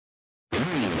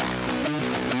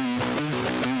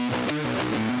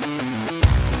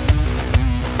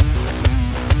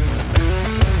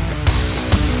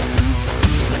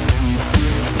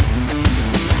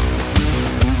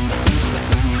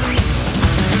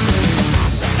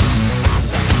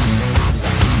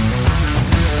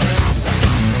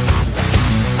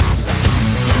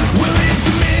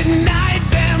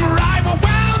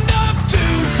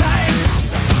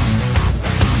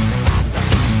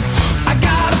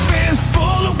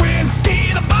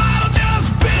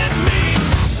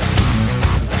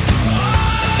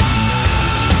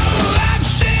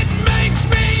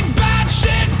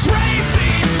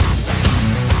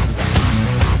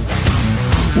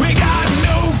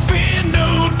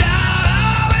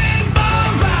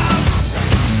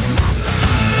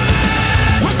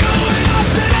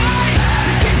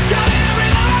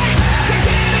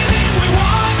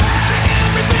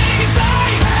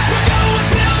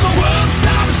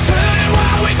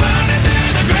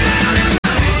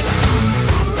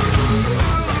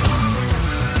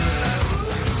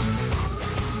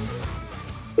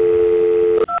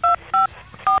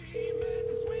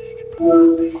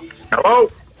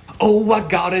Oh, I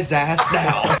got his ass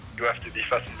now. You have to be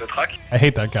fast on the track. I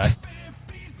hate that guy.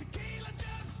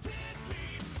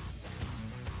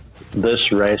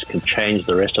 This race could change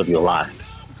the rest of your life.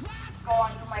 Go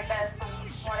on to my best, and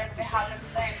whatever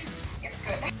happens then, it's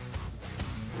good.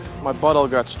 My butthole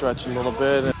got stretched a little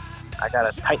bit. I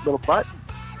got a tight little butt.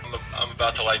 I'm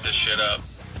about to light this shit up.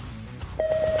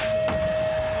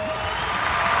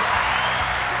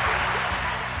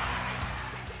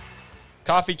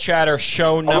 Coffee Chatter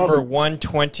show number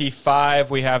 125.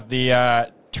 We have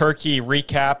the Turkey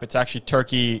recap. It's actually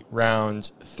Turkey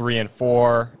rounds 3 and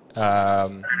 4. A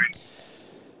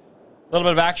little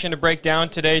bit of action to break down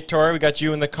today, Tori. We got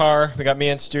you in the car. We got me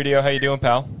in studio. How you doing,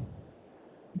 pal?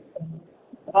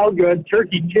 All good.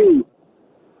 Turkey 2.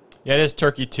 Yeah, it is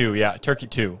Turkey 2. Yeah, Turkey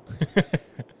 2.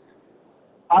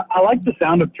 I like the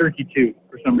sound of Turkey 2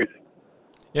 for some reason.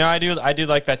 You know, I do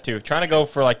like that too. Trying to go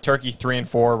for like Turkey 3 and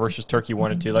 4 versus Turkey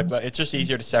 1 and 2. Like, it's just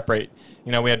easier to separate.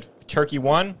 You know, we had Turkey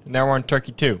 1, and now we're on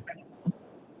Turkey 2.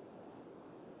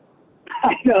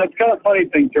 I know, it's kind of funny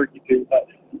saying Turkey 2, but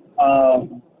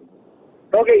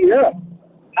okay, Europe.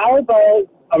 How about,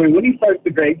 when he starts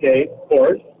the Great Gate, of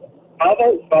course, how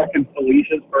about fucking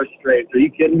Felicia's first straight? Are you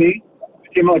kidding me?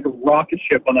 She came out like a rocket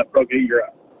ship on that Pro Gate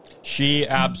Europe. She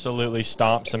absolutely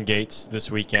stomped some gates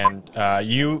this weekend.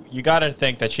 You got to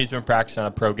think that she's been practicing on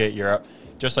a Pro Gate Europe,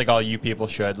 just like all you people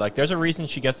should. Like, there's a reason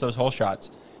she gets those hole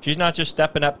shots. She's not just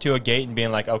stepping up to a gate and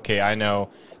being like, okay, I know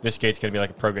this gate's going to be like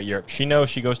a Pro Gate Europe. She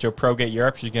knows she goes to a Pro Gate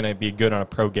Europe, she's going to be good on a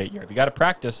Pro Gate Europe. You got to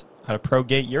practice on a Pro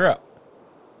Gate Europe.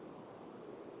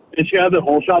 And she had the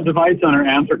hole shot device on her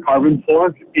Answer carbon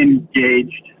fork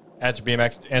engaged.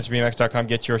 AnswerBMX.com.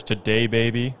 Get yours today,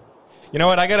 baby. You know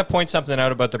what? I got to point something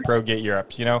out about the Pro Gate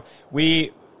Europes. You know,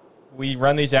 we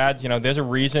run these ads. You know, there's a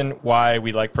reason why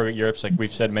we like Pro Gate Europes. Like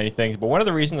we've said many things, but one of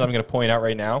the reasons I'm going to point out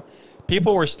right now,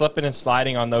 people were slipping and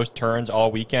sliding on those turns all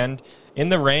weekend in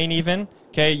the rain. Even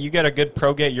okay, you get a good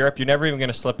Pro Gate Europe, you're never even going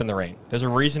to slip in the rain. There's a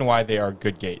reason why they are a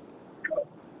good gate.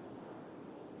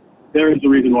 There is a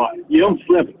reason why. You don't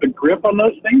slip. The grip on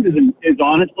those things is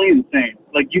honestly insane.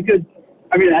 Like you could.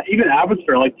 Even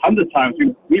Abbotsford, like tons of times,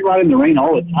 we ride in the rain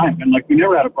all the time, and like we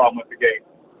never had a problem with the gate.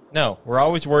 No, we're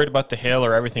always worried about the hill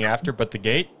or everything after, but the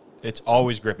gate, it's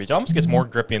always grippy. It almost gets more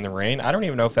grippy in the rain. I don't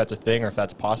even know if that's a thing or if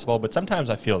that's possible, but sometimes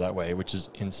I feel that way, which is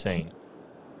insane.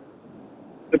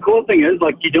 The cool thing is,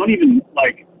 like, you don't even,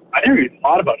 like, I never even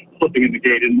thought about slipping in the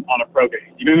gate on a Pro Gate.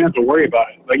 You don't even have to worry about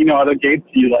it. Like, other gates,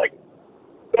 you like,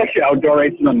 especially outdoor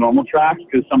races on normal tracks,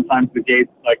 because sometimes the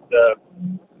gates, like the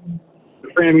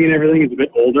framing and everything is a bit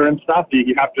older and stuff. So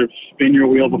you have to spin your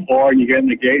wheel before and you get in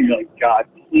the gate and you're like, God,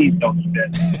 please don't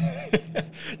spin.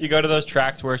 You go to those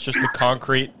tracks where it's just the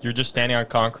concrete, you're just standing on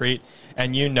concrete,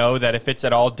 and you know that if it's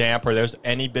at all damp or there's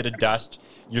any bit of dust,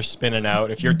 you're spinning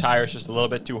out. If your tire's just a little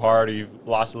bit too hard or you've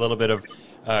lost a little bit of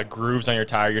grooves on your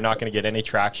tire, you're not going to get any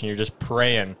traction. You're just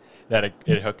praying that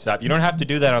it hooks up. You don't have to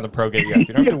do that on the Pro Gate yet.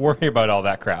 You don't have to worry about all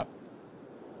that crap.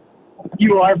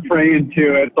 You are praying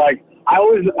too. It's like, I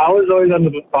was always under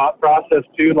the thought process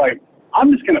too, like,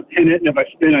 I'm just going to pin it, and if I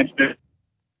spin, I spin.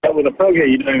 But with a Pro Gate,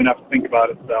 you don't even have to think about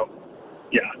it, so,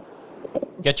 yeah.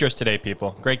 Get yours today,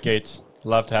 people. Great gates.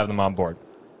 Love to have them on board.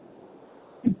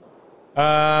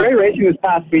 Great racing this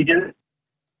past weekend.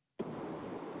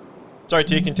 Sorry,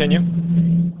 T, continue.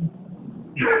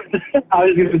 I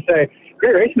was going to say,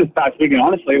 great racing this past weekend,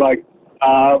 honestly. Like,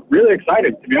 really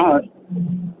excited, to be honest.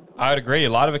 I would agree. A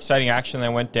lot of exciting action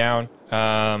that went down.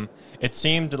 It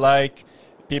seemed like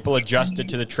people adjusted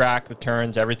to the track, the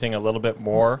turns, everything a little bit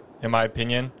more, in my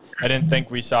opinion. I didn't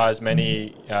think we saw as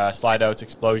many slide outs,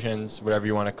 explosions, whatever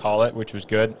you want to call it, which was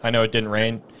good. I know it didn't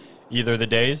rain either of the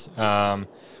days,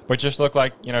 but just looked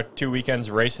like, 2 weekends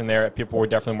of racing there. People were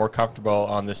definitely more comfortable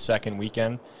on this second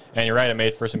weekend. And you're right, it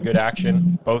made for some good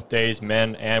action, both days,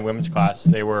 men and women's class.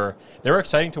 They were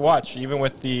exciting to watch, even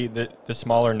with the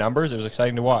smaller numbers. It was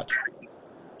exciting to watch.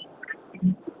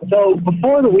 So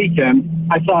before the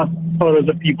weekend, I saw photos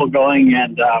of people going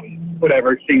and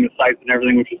seeing the sights and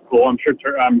everything, which is cool. I'm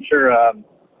sure,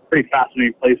 pretty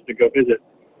fascinating place to go visit.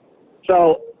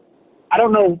 So I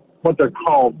don't know what they're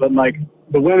called, but like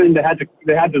the women, they had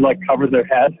to like cover their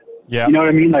head. Yeah, you know what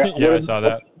I mean? Like, yeah, I saw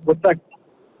that. What's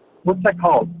that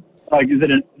called? Like, is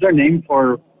there a name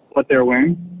for what they're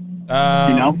wearing?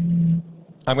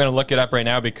 I'm going to look it up right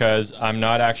now because I'm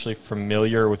not actually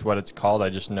familiar with what it's called. I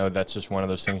just know that's just one of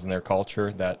those things in their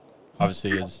culture that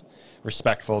obviously is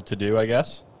respectful to do, I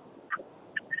guess.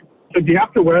 So do you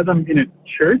have to wear them in a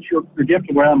church or do you have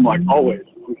to wear them like always?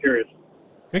 I'm curious.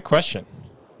 Good question.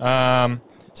 Here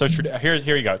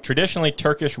you go. Traditionally,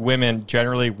 Turkish women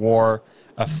generally wore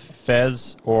a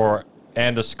fez or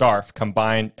and a scarf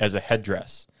combined as a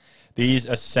headdress. These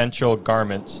essential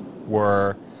garments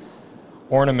were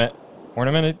ornamented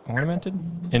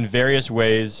in various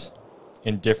ways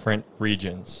in different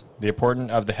regions. The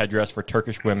importance of the headdress for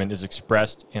Turkish women is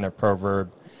expressed in a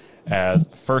proverb as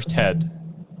first head,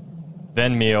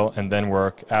 then meal, and then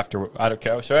work after. I don't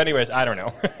know. So anyways, I don't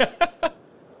know.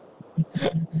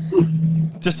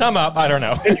 To sum up, I don't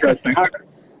know. Interesting.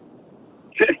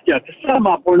 Yeah, to sum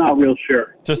up, we're not real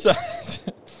sure. To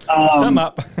sum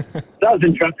up. That was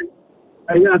interesting.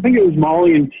 I think it was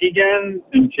Molly and Tegan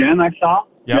and Jen I saw.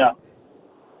 Yep.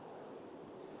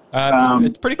 Yeah.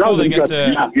 It's pretty cool to get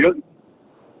to. Yeah,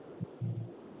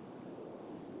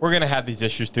 We're going to have these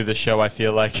issues through the show, I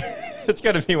feel like. It's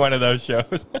going to be one of those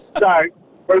shows. Sorry.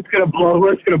 We're just going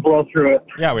to blow through it.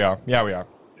 Yeah, we are.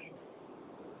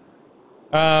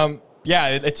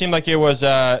 It seemed like it was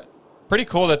pretty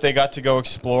cool that they got to go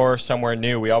explore somewhere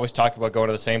new. We always talk about going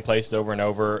to the same places over and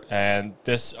over, and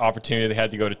this opportunity they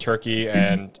had to go to Turkey,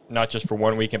 and not just for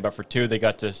 1 weekend, but for 2. They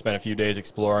got to spend a few days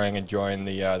exploring, enjoying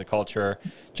the culture,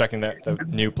 checking the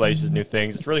new places, new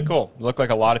things. It's really cool. It looked like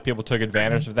a lot of people took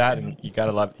advantage of that, and you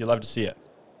love to see it.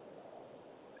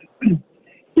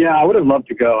 Yeah, I would have loved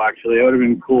to go, actually. It would have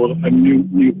been cool, a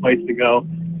new place to go.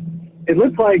 It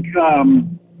looked like, I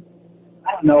don't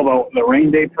know about the rain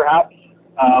date, perhaps,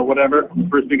 whatever, the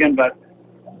first weekend, but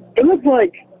it looked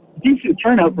like decent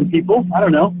turnout from people. I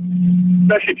don't know.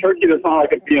 Especially Turkey, that's not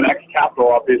like a BMX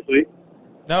capital, obviously.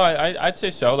 No, I'd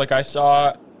say so. Like I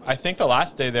think the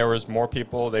last day there was more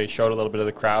people. They showed a little bit of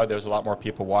the crowd. There was a lot more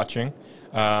people watching.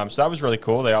 So that was really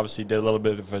cool. They obviously did a little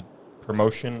bit of a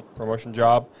promotion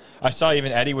job. I saw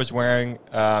even Eddie was wearing,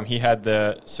 he had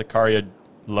the Sakarya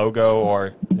logo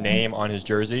or name on his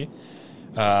jersey.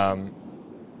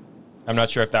 I'm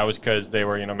not sure if that was because they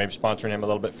were, maybe sponsoring him a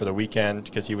little bit for the weekend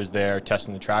because he was there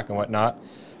testing the track and whatnot.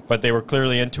 But they were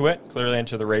clearly into it, clearly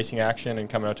into the racing action and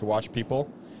coming out to watch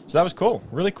people. So that was cool.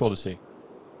 Really cool to see.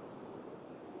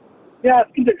 Yeah,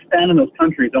 it's going to expand in those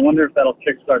countries. I wonder if that'll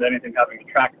kickstart anything having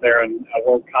a track there and a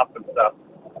World Cup and stuff.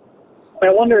 I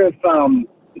wonder if the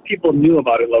people knew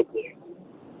about it locally.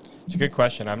 It's a good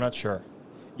question. I'm not sure.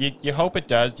 You hope it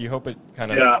does. You hope it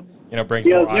kind of brings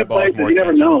more eyeballs, places, more you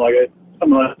never attention. know. Like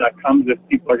something like that comes if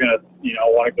people are going to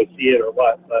want to go see it or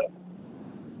what. But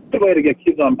it's a way to get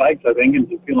kids on bikes, I think, and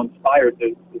to feel inspired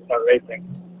to start racing.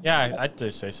 Yeah, I'd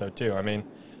just say so too. I mean,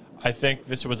 I think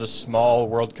this was a small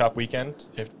World Cup weekend.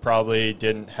 It probably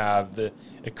didn't have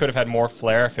it could have had more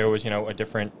flair if it was a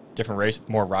different race with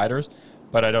more riders.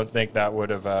 But I don't think that would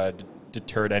have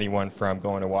deterred anyone from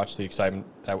going to watch the excitement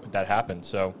that happened.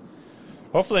 So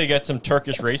hopefully you get some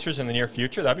Turkish racers in the near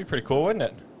future. That'd be pretty cool, wouldn't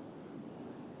it?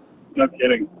 No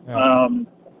kidding. Yeah.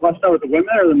 Let's start with the women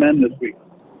or the men this week?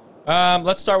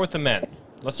 Let's start with the men.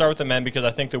 Let's start with the men because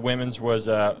I think the women's was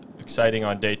exciting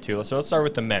on day 2. So let's start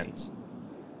with the men's.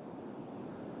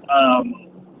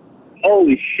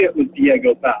 Holy shit, was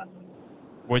Diego fast.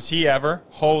 Was he ever?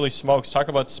 Holy smokes. Talk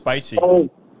about spicy. Oh,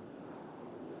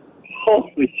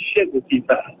 holy shit, was he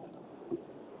fast.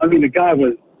 I mean, the guy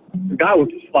was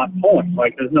just flat pulling.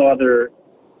 Like, there's no other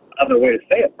way to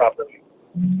say it properly.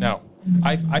 No.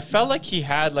 I felt like he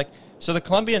had, so the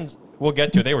Colombians, we'll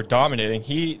get to it, they were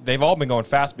dominating. They've all been going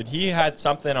fast, but he had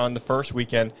something on the first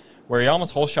weekend where he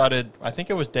almost hole-shotted, I think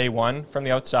it was day 1 from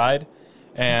the outside,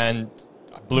 and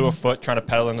blew a foot trying to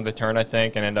pedal into the turn, I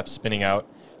think, and ended up spinning out,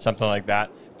 something like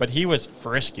that. But he was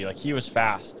frisky, he was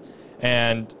fast.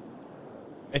 And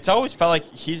it's always felt like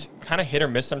he's kind of hit or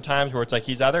miss sometimes where it's like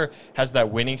he's either has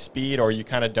that winning speed or you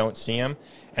kind of don't see him.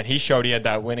 And he showed he had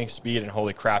that winning speed, and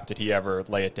holy crap, did he ever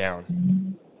lay it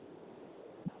down.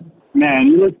 Man,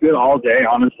 he looked good all day,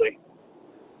 honestly.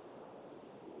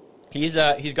 He's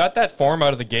got that form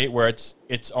out of the gate where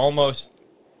it's almost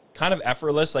kind of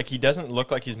effortless. Like, he doesn't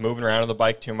look like he's moving around on the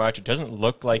bike too much. It doesn't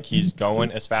look like he's going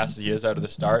as fast as he is out of the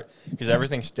start because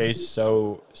everything stays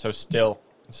so still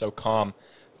and so calm.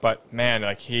 But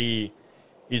man, he's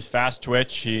fast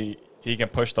twitch. He can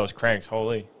push those cranks.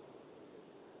 Holy.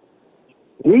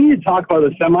 We need to talk about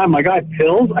the semi. My guy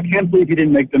Pills, I can't believe he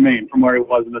didn't make the main from where he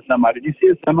was in the semi. Did you see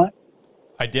the semi?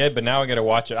 I did, but now I got to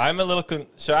watch it. I'm a little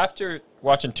so after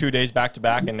watching 2 days back to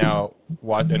back, and now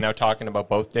talking about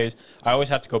both days, I always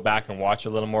have to go back and watch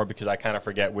a little more because I kind of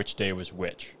forget which day was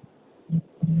which.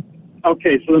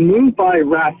 Okay, so the move by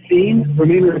Racine, I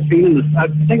think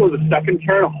it was the second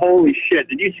turn. Holy shit!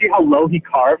 Did you see how low he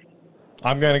carved?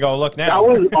 I'm gonna go look now. That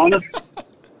was honest,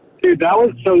 dude.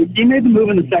 So he made the move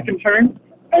in the second turn,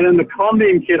 and then the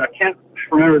Colombian kid, I can't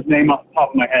remember his name off the top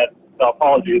of my head, so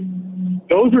apologies.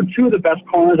 Those are 2 of the best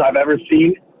corners I've ever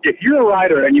seen. If you're a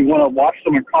rider and you want to watch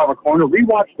someone carve a corner,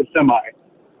 rewatch the semi.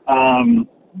 I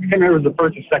can't remember if it was the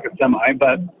first or second semi,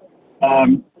 but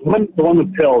the one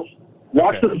with Pills.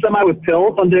 Watch Okay. the semi with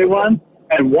Pills on day one,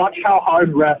 and watch how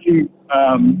hard Raffi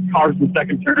carves the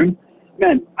second turn.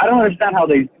 Man, I don't understand how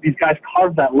these guys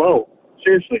carve that low.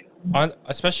 Seriously.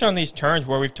 Especially on these turns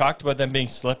where we've talked about them being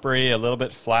slippery, a little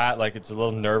bit flat, like it's a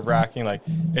little nerve-wracking. Like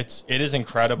it is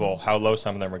incredible how low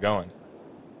some of them are going.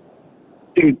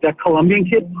 Dude, that Colombian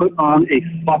kid put on a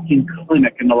fucking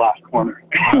clinic in the last corner.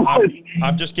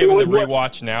 I'm just giving the it was-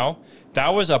 rewatch now.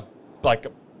 That was a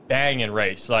banging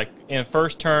race. Like in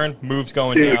first turn, moves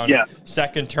going Dude, down. yeah.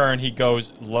 Second turn, he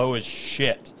goes low as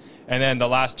shit. And then the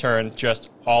last turn, just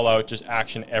all out, just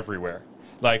action everywhere.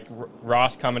 Like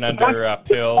Ross coming under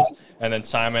Pills, and then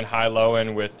Simon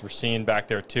high-lowing with Racine back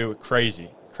there too.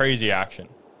 Crazy action.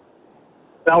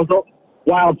 That was a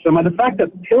wild semi. The fact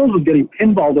that Pills was getting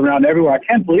pinballed around everywhere, I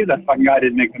can't believe that fucking guy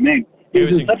didn't make the main. He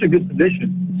was in such a good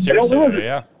position. Seriously,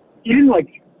 yeah. He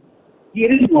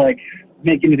didn't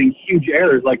make anything huge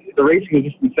errors. Like the racing was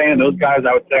just insane, and those guys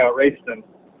I would say outraced him.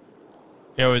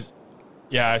 It was,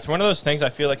 yeah. It's one of those things.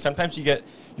 I feel like sometimes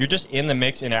you're just in the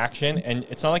mix in action, and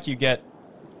it's not like you get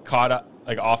caught up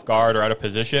like off guard or out of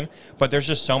position, but there's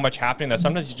just so much happening that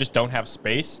sometimes you just don't have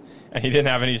space, and he didn't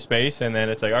have any space, and then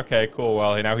it's like, okay, cool,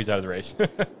 well, now he's out of the race.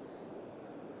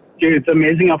 Dude, it's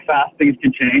amazing how fast things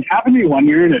can change. Happened to me one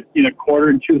year in a quarter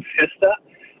and two Vista.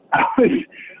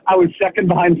 I was second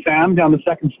behind Sam down the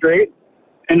second straight,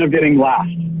 ended up getting last.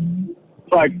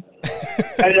 So I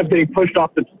ended up getting pushed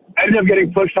off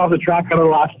the track on the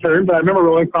last turn, but I remember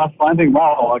rolling across the line thinking,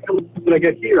 wow, like, how did I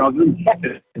get here? I was in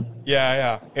second.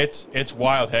 Yeah. It's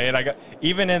wild, hey. And I got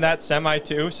even in that semi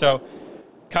too. So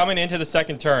coming into the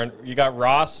second turn, you got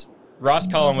Ross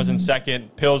Cullen was in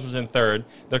second, Pills was in third.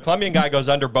 The Colombian guy goes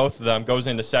under both of them, goes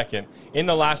into second. In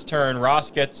the last turn,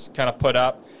 Ross gets kind of put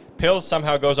up. Pills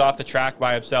somehow goes off the track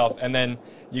by himself, and then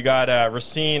you got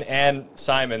Racine and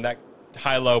Simon, that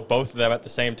high-low, both of them at the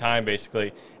same time,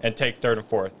 basically, and take third and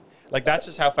fourth. Like, that's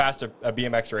just how fast a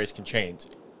BMX race can change.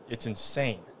 It's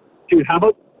insane. Dude, how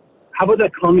about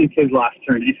that Colombian kid's last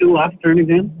turn? Did you see the last turn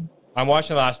again? I'm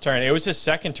watching the last turn. It was his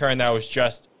second turn that was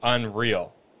just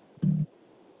unreal.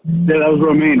 Yeah, that was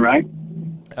Romain, right?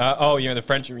 You mean the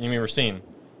French? You mean Racine?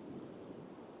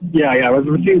 Yeah. It was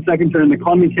Racine's second turn. The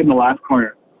Colombian kid in the last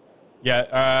corner.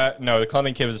 Yeah, no, the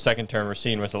Colombian kid was the second turn.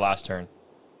 Racine was the last turn.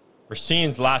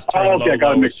 Racine's last turn I got it low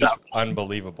was mixed just up.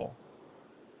 unbelievable.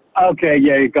 Okay,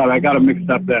 yeah, I got it mixed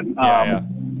up then.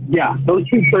 Yeah. Those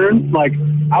two turns, like,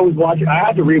 I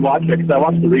had to rewatch it because I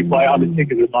watched the replay, obviously,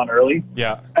 because it was on early.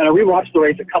 Yeah. And I rewatched the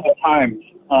race a couple times,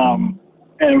 and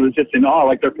it was just in awe.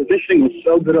 Like, their positioning was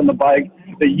so good on the bike.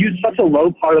 They used such a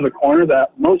low part of the corner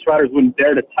that most riders wouldn't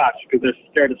dare to touch because they're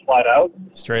scared to slide out.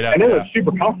 Straight up, And they yeah. were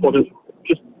super comfortable just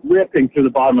ripping through the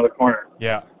bottom of the corner.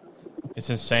 Yeah. It's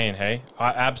insane, hey?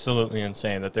 Absolutely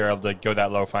insane that they're able to go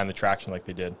that low, find the traction like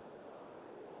they did.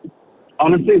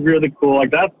 Honestly, it's really cool.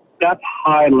 Like, that's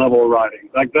high-level riding.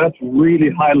 Like, that's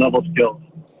really high-level skills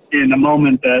in a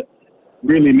moment that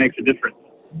really makes a difference.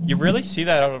 You really see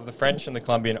that out of the French and the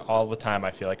Colombian all the time,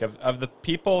 I feel like. Of the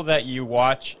people that you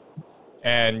watch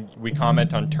and we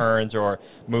comment on turns or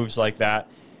moves like that,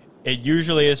 it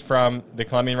usually is from the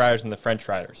Colombian riders and the French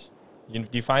riders. Do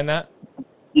you find that?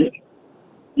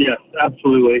 Yes,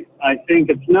 absolutely. I think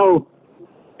it's no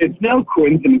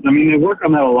coincidence. I mean, they work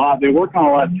on that a lot. They work on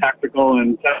a lot of tactical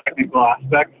and technical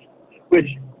aspects, which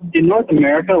in North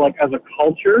America, like as a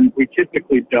culture, we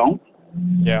typically don't.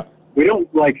 Yeah. We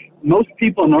don't, like, most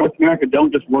people in North America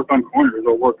don't just work on corners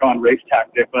or work on race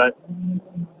tactic, but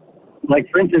like,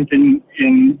 for instance,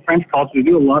 in French culture, they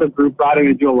do a lot of group riding,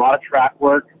 they do a lot of track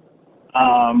work.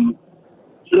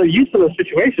 So they're used to those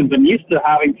situations and used to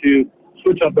having to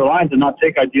switch up their lines and not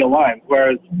take ideal lines,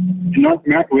 whereas in North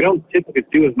America, we don't typically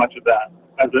do as much of that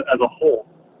as a whole.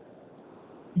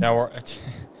 Now,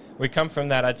 we come from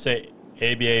that, I'd say,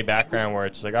 ABA background where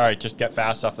it's like, all right, just get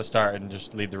fast off the start and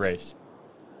just lead the race.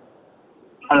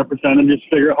 100%, and just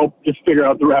figure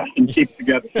out the rest and keep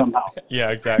together somehow.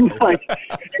 Yeah, exactly.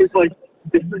 It's like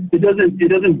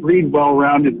it doesn't breed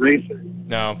well-rounded racers.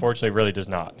 No, unfortunately, it really does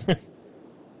not.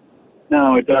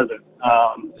 No, it doesn't.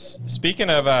 Speaking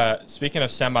of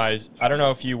semis, I don't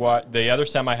know if you the other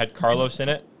semi had Carlos in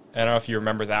it. I don't know if you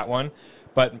remember that one,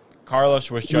 but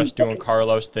Carlos was just doing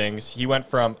Carlos things. He went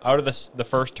from out of the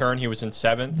first turn, he was in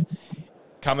 7th.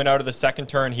 Coming out of the second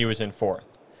turn, he was in 4th.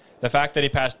 The fact that he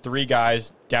passed 3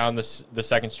 guys down the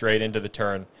second straight into the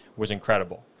turn was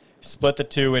incredible. Split the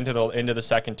 2 into the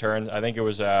second turn. I think it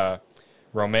was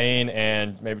Romain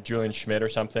and maybe Julian Schmidt or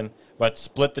something, but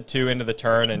split the 2 into the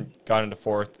turn and got into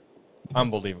 4th.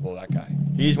 Unbelievable, that guy.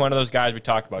 He's one of those guys we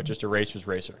talk about, just a racer's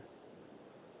racer.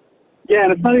 Yeah,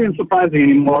 and it's not even surprising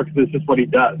anymore because it's just what he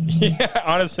does. Yeah,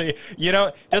 honestly,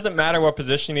 it doesn't matter what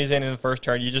position he's in the first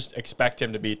turn. You just expect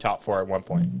him to be top 4 at one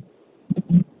point.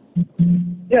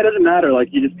 Yeah, it doesn't matter. Like,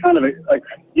 you just kind of, like,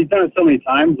 he's done it so many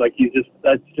times. Like,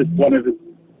 that's just one of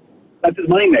that's his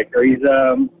moneymaker. He's,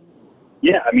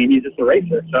 he's just a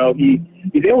racer. So he's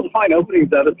able to find openings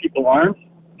that other people aren't,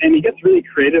 and he gets really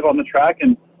creative on the track.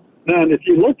 And then if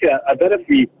you look at, I bet if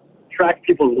we track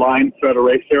people's lines throughout a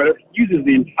race there, he uses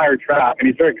the entire track, and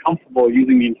he's very comfortable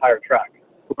using the entire track.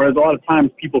 Whereas a lot of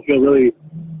times people feel really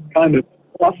kind of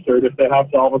flustered if they have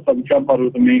to all of a sudden jump out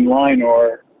of the main line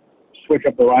or switch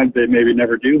up the lines they maybe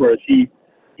never do, whereas he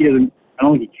doesn't, I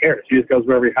don't think he cares. He just goes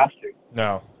wherever he has to.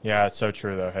 No. Yeah, it's so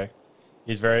true, though, hey?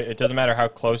 It doesn't matter how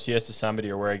close he is to somebody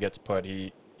or where he gets put.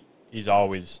 He's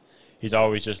always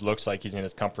just looks like he's in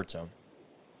his comfort zone.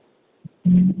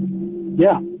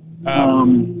 Yeah.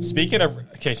 Speaking of,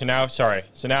 okay, so now I'm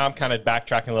kind of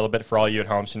backtracking a little bit for all you at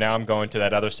home. So now I'm going to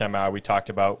that other semi we talked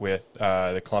about with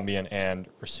the Colombian and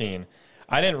Racine.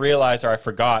 I didn't realize, or I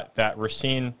forgot, that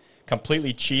Racine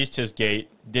completely cheesed his gate,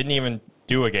 didn't even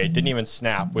do a gate, didn't even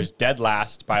snap, was dead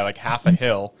last by like half a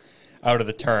hill out of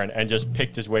the turn, and just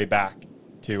picked his way back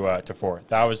to fourth.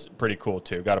 That was pretty cool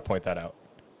too. Got to point that out.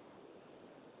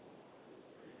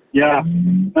 Yeah, I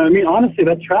mean, honestly,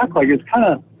 that track, like, it's kind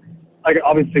of like,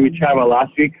 obviously we chatted about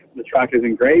last week. The track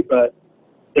isn't great, but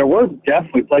there were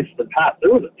definitely places to pass.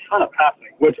 There was a ton of passing,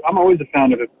 which I'm always a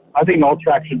fan of. It. I think all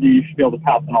tracks you should be able to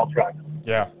pass on all tracks.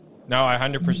 Yeah. No, I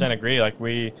 100% agree. Like,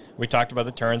 we talked about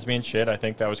the turns being shit. I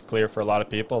think that was clear for a lot of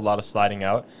people, a lot of sliding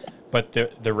out. But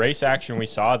the race action we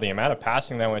saw, the amount of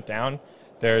passing that went down,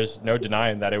 there's no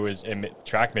denying that it was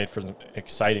track made for some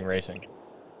exciting racing.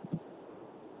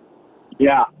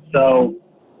 Yeah, so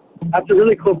that's a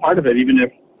really cool part of it, even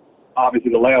if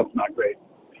obviously the layout's not great.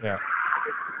 Yeah.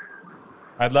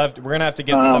 We're going to have to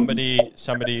get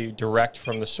somebody direct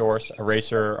from the source, a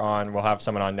racer on. We'll have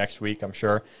someone on next week, I'm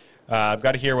sure. I've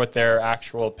got to hear what their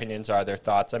actual opinions are, their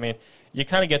thoughts. I mean, you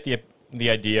kind of get the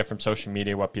idea from social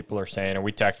media, what people are saying, and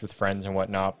we text with friends and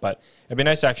whatnot, but it'd be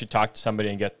nice to actually talk to somebody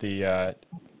and get the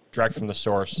direct from the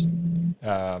source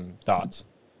thoughts.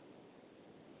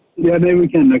 Yeah, maybe we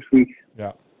can next week.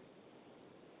 Yeah.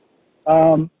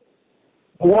 Well,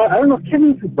 I don't know if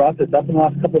Kevin brought this up in the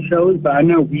last couple of shows, but I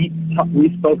know we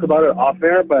spoke about it off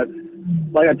air, but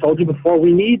like I told you before,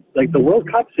 we need, like, the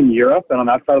World Cups in Europe and on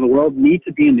that side of the world need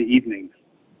to be in the evenings.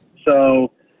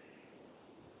 So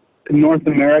in North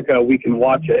America, we can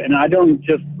watch it. And I don't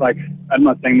just, like, I'm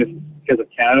not saying this because of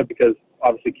Canada, because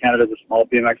obviously Canada is a small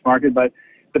BMX market, but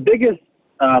the biggest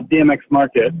BMX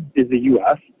market is the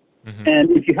U.S. Mm-hmm.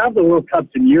 And if you have the World Cups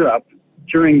in Europe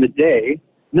during the day,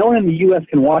 no one in the U.S.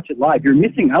 can watch it live. You're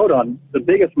missing out on the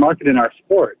biggest market in our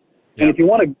sport. Yeah. And if you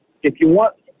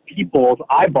want people's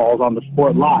eyeballs on the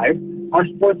sport live, our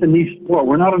sport's a niche sport.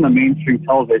 We're not on the mainstream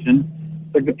television.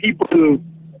 Like, the people who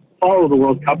follow the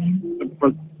World Cups,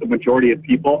 for the majority of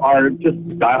people, are just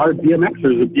diehard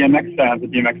BMXers, the BMX fans, the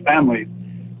BMX families.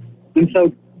 And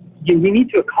so we need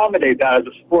to accommodate that as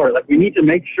a sport. Like, we need to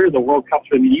make sure the World Cups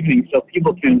are in the evening so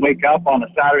people can wake up on a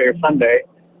Saturday or Sunday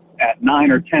at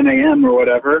 9 or 10 a.m. or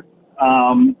whatever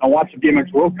and watch the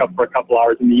BMX World Cup for a couple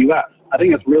hours in the U.S. I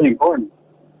think that's really important.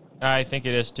 I think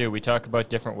it is too. We talk about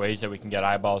different ways that we can get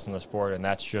eyeballs in the sport, and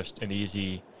that's just an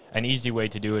easy way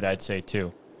to do it, I'd say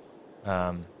too.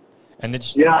 And then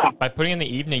by putting in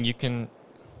the evening,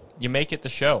 you make it the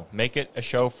show. Make it a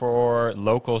show for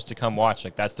locals to come watch.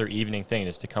 Like, that's their evening thing,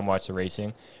 is to come watch the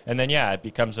racing. And then, it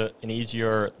becomes an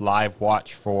easier live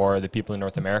watch for the people in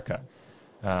North America.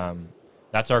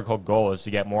 That's our whole goal, is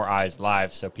to get more eyes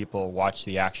live so people watch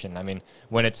the action. I mean,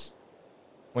 when it's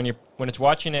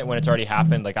watching it, when it's already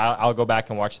happened, like, I'll go back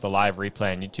and watch the live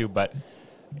replay on YouTube, but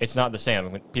it's not the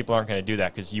same. People aren't going to do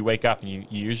that because you wake up and you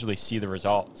usually see the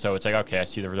result. So it's like, okay, I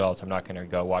see the results. I'm not going to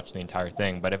go watch the entire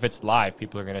thing. But if it's live,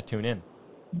 people are going to tune in.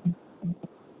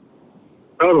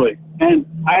 Totally. And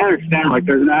I understand, like,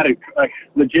 there's an added, like,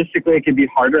 logistically it can be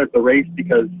harder at the race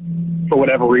because for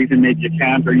whatever reason, maybe you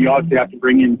can't, or you obviously have to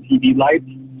bring in TV lights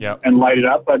and light it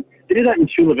up. But they did that in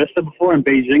Chula Vista before, in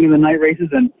Beijing, in the night races,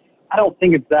 and I don't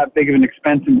think it's that big of an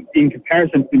expense in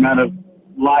comparison to the amount of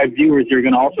live viewers you're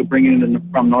going to also bring in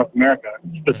from North America,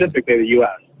 specifically the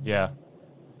U.S. Yeah.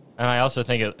 And I also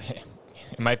think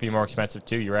it might be more expensive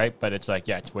too, you're right, but it's like,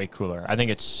 it's way cooler. I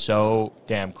think it's so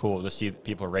damn cool to see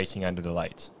people racing under the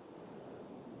lights.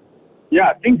 Yeah,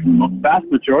 I think the vast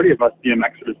majority of us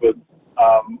BMXers would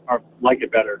are like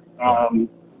it better.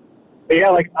 But yeah,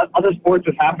 like, other sports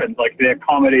just happens. Like, they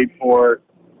accommodate for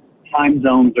time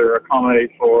zones or accommodate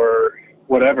for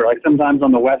whatever. Like, sometimes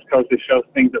on the West Coast, it shows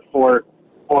things at 4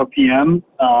 4 p.m.,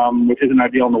 which isn't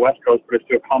ideal on the West Coast, but it's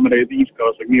to accommodate the East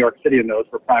Coast, like New York City and those,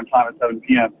 for prime time at 7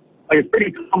 p.m. Like, it's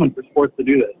pretty common for sports to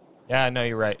do this. Yeah, no,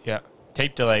 you're right. Yeah.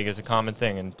 Tape delay is a common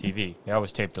thing in TV. They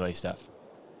always tape delay stuff.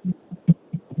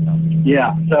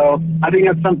 Yeah, so I think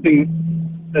that's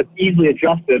something that's easily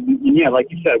adjusted. And yeah, like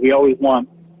you said, we always want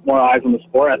more eyes on the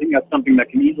sport. I think that's something that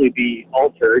can easily be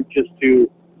altered just to,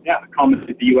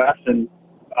 accommodate the U.S. and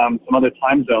some other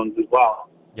time zones as well.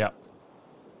 Yeah.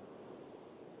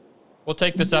 We'll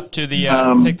take this up to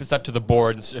the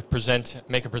board and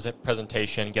make a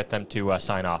presentation and get them to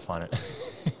sign off on it.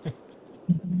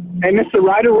 Hey, Mr.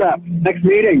 Ryder Rep, next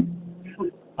meeting.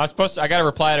 I got to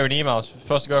reply to an email. I was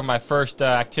supposed to go over my first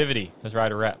activity as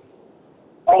Ryder Rep.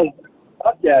 Oh,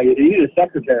 fuck yeah, you need a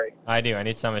secretary. I do. I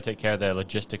need someone to take care of the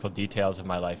logistical details of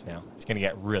my life now. It's going to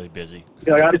get really busy.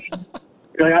 I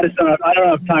don't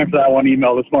have time for that one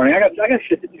email this morning. I got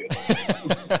shit to do.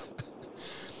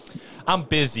 I'm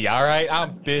busy, all right?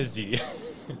 I'm busy.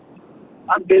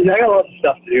 I'm busy. I got lots of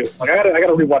stuff to do. Like I got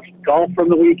to rewatch golf from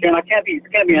the weekend. I can't be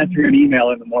answering an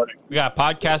email in the morning. We got a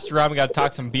podcast to run. We got to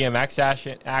talk some BMX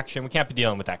action. We can't be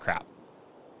dealing with that crap.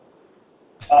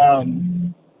 But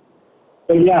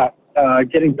yeah,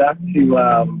 getting back to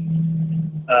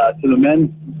the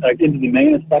men, into the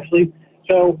main especially.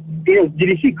 So, did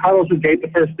you see Carlos's gate the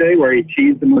first day where he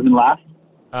cheesed and was in last?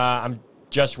 I'm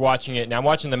just watching it now. I'm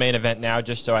watching the main event now,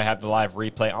 just so I have the live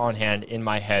replay on hand in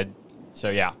my head. So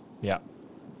yeah.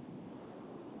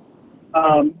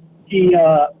 He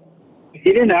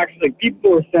didn't actually.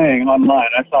 People were saying online.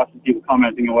 I saw some people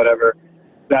commenting and whatever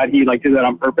that he did that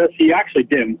on purpose. He actually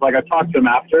didn't. Like I talked to him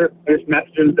after. I just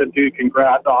messaged him and said, "Dude,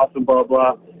 congrats, awesome, blah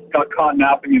blah." Got caught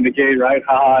napping in the gate, right?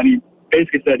 Haha. And he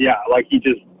basically said, "Yeah, he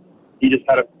just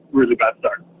had a really bad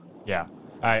start." Yeah,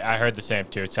 I heard the same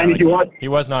too. It sounded like he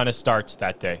wasn't on his starts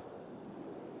that day.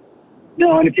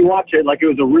 No, and if you watch it, it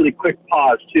was a really quick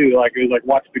pause too. It was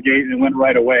watch the gate and it went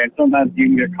right away. And sometimes you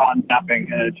can get caught napping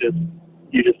and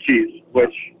you just cheese.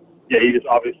 Which, yeah, he just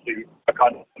obviously got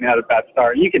caught and had a bad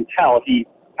start. You can tell he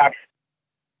actually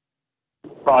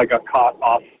probably got caught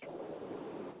off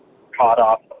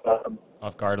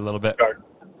off guard a little bit. Guard.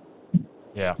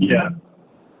 Yeah. Yeah.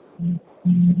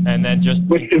 And then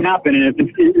which can happen, and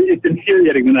it's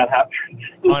infuriating when that happens.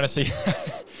 Honestly,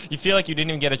 you feel like you didn't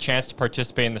even get a chance to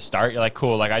participate in the start. You're like,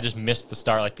 cool, I just missed the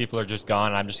start. People are just gone,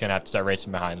 and I'm just gonna have to start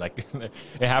racing behind. It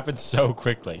happens so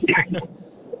quickly.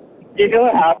 You know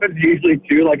what happens usually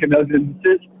too? In those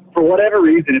instances, for whatever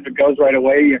reason, if it goes right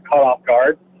away, you get caught off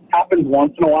guard. Happens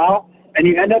once in a while, and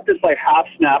you end up just half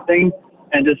snapping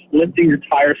and just lifting your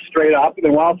tires straight up. And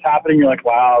then while it's happening, you're like,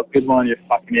 "Wow, good one, you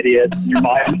fucking idiot!" In your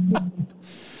mind.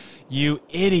 You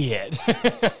idiot.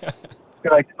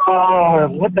 You're like, oh,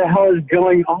 what the hell is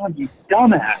going on, you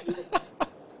dumbass?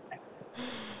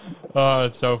 Oh,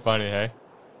 it's so funny, hey?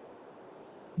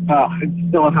 Oh, it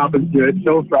still happens to it. It's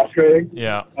so frustrating.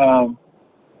 Yeah.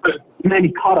 But man,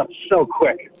 he caught up so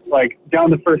quick. Down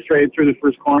the first straight, through the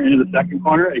first corner, into the second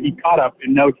corner, he caught up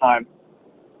in no time.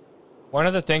 One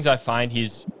of the things I find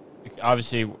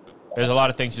obviously, there's a lot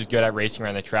of things he's good at racing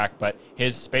around the track, but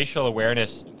his spatial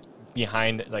awareness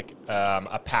behind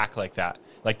a pack like that,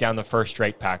 down the first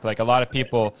straight pack. A lot of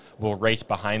people will race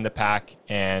behind the pack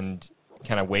and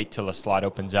kind of wait till a slot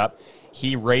opens up.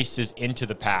 He races into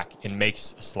the pack and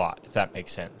makes a slot, if that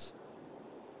makes sense.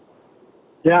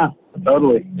 Yeah,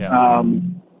 totally. Yeah.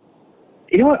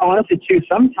 You know what, honestly, too,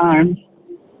 sometimes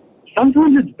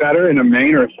it's better in a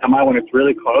main or a semi when it's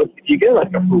really close. If you get a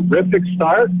horrific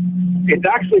start, it's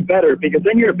actually better because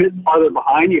then you're a bit farther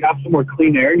behind. You have some more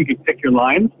clean air and you can pick your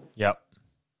lines. Yep.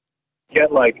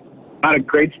 Get not a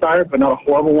great start, but not a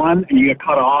horrible one, and you get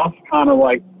cut off kind of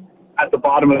at the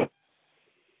bottom of,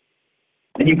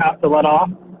 and you have to let off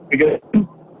because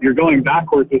you're going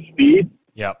backwards with speed.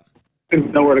 Yep. You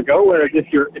don't know where to go. Whereas if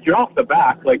you're off the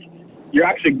back, you're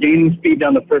actually gaining speed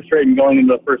down the first straight and going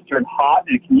into the first turn hot,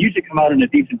 and it can usually come out in a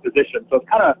decent position. So it's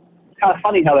kind of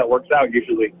funny how that works out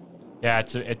usually. Yeah,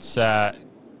 it's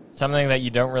something that you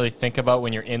don't really think about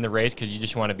when you're in the race because you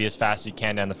just want to be as fast as you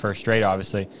can down the first straight,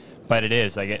 obviously. But it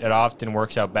is it often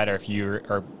works out better if you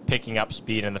are picking up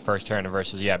speed in the first turn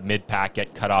versus mid pack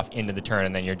get cut off into the turn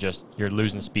and then you're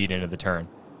losing speed into the turn.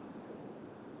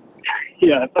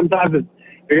 Yeah, sometimes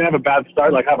you're gonna have a bad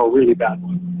start, have a really bad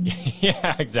one.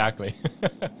 Yeah, exactly.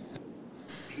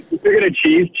 You're gonna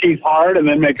cheese hard and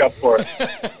then make up for it.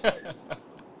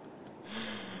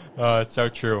 Oh, it's so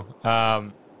true.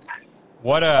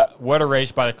 What a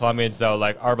race by the Colombians, though.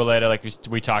 Arboleda,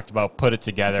 we talked about, put it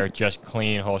together, just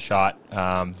clean whole shot.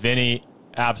 Vinny,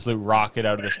 absolute rocket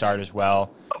out of the start as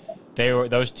well.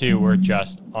 Those two were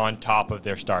just on top of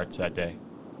their starts that day.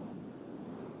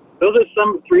 those are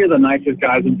three of the nicest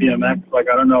guys in BMX. Like,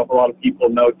 I don't know if a lot of people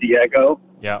know Diego.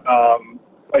 Yeah.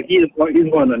 But he's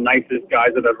one of the nicest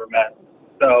guys I've ever met.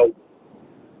 So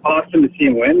awesome to see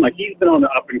him win. Like, he's been on the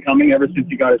up and coming ever since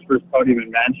he got his first podium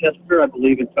in Manchester, I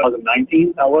believe in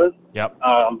 2019, that was. Yep.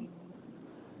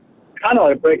 Kind of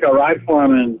like breakout ride for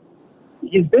him, and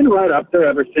he's been right up there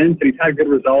ever since, and he's had good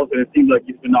results, and it seems like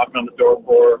he's been knocking on the door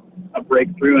for a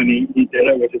breakthrough, and he did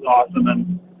it, which is awesome.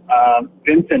 And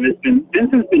Vincent's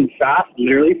been fast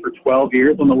literally for 12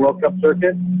 years on the World Cup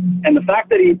circuit, and the fact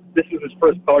that this is his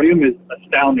first podium is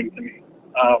astounding to me.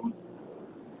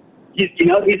 He's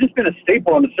just been a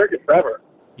staple on the circuit forever.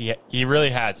 Yeah, he really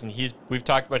has, and we've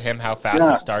talked about him, how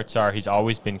fast his starts are. He's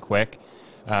always been quick.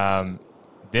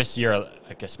 This year,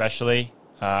 like especially,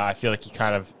 I feel like he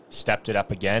kind of stepped it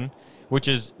up again, which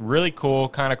is really cool,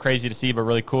 kind of crazy to see, but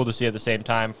really cool to see at the same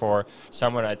time for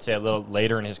someone, I'd say, a little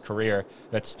later in his career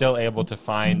that's still able to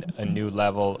find a new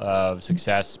level of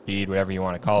success, speed, whatever you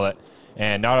want to call it.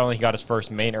 And not only he got his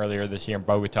first main earlier this year in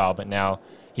Bogota, but now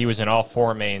he was in all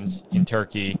 4 mains in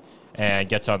Turkey and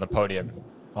gets on the podium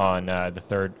on the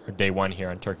third or day 1 here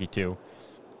on Turkey 2.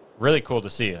 Really cool to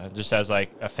see. Just as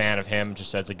like a fan of him,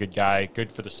 just as a good guy,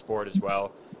 good for the sport as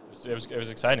well. It was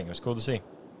exciting. It was cool to see.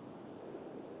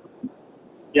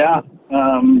 Yeah,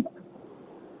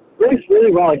 raced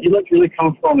really well. Like, he looked really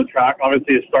comfortable on the track.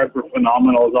 Obviously, his starts were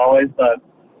phenomenal as always, but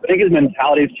I think his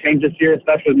mentality has changed this year,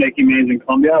 especially with making mains in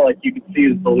Colombia. Like, you can see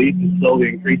his belief is slowly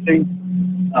increasing,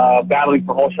 battling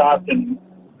for whole shots and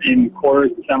in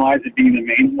quarters and semis and being the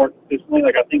mains more consistently.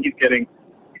 Like, I think he's getting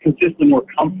consistently more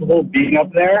comfortable being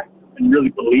up there and really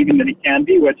believing that he can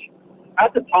be, which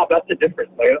at the top, that's the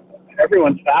difference. Like,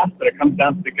 everyone's fast, but it comes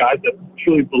down to the guys that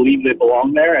truly believe they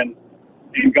belong there and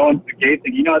go into the gate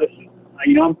thinking,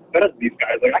 I'm better than these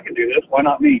guys. Like, I can do this. Why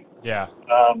not me? Yeah.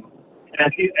 And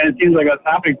it seems like that's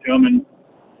happening to him. And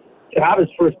to have his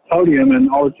first podium and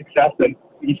all the success that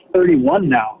he's 31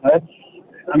 now, that's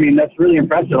really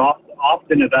impressive.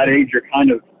 Often at that age, you're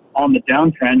kind of on the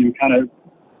downtrend and kind of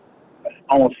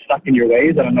almost stuck in your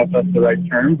ways. I don't know if that's the right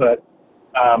term, but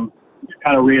he's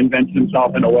kind of reinvented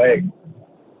himself in a way.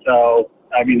 So,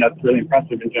 that's really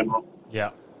impressive in general. Yeah.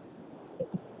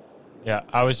 Yeah,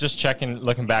 I was just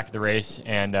looking back at the race,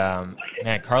 and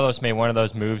man, Carlos made one of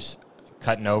those moves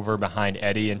cutting over behind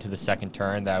Eddie into the second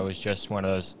turn. That was just one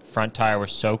of those, front tire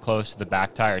was so close to the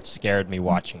back tire, it scared me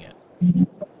watching it.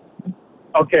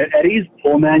 Okay, Eddie's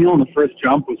pull manual in the first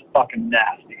jump was fucking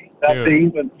nasty. That Dude. thing,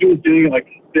 when he was doing it like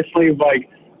this, like,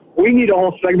 we need a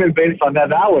whole segment based on that.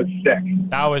 That was sick.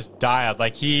 That was dialed.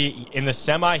 Like, in the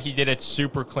semi, he did it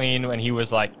super clean, and he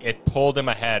was like, it pulled him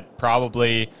ahead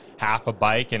probably half a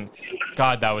bike, and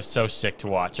God, that was so sick to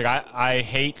watch. Like, I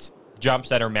hate jumps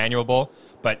that are manualable,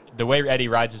 but the way Eddie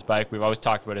rides his bike, we've always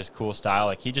talked about his cool style.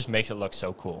 Like, he just makes it look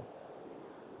so cool.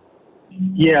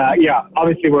 Yeah.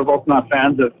 Obviously, we're both not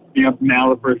fans of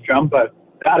now the first jump, but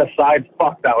that aside,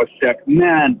 fuck, that was sick.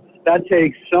 Man, that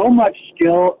takes so much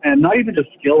skill, and not even just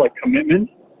skill, like commitment.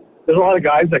 There's a lot of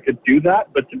guys that could do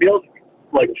that, but to be able to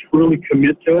like truly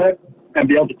commit to it and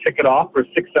be able to tick it off for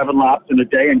 6-7 laps in a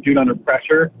day and do it under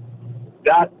pressure,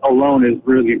 that alone is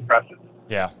really impressive.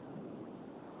 Yeah.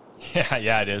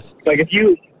 Yeah, it is. Like, if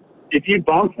you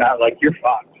bump that, like, you're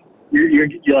fucked. You're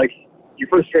like, your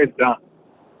first straight's done.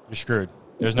 You're screwed.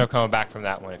 There's no coming back from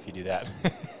that one if you do that.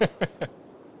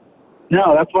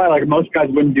 No, that's why, like, most guys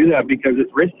wouldn't do that because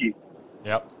it's risky.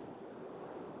 Yep.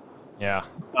 Yeah.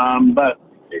 But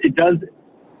it does,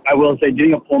 I will say,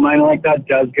 doing a pull manual like that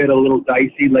does get a little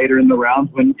dicey later in the rounds.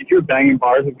 If you're banging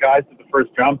bars with guys at the first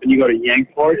jump and you go to yank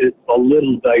for it, it's a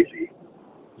little dicey.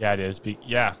 Yeah, it is.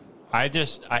 Yeah. I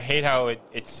hate how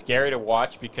it's scary to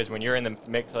watch, because when you're in the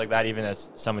mix like that, even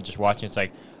as someone just watching, it's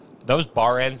like those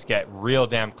bar ends get real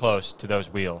damn close to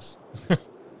those wheels.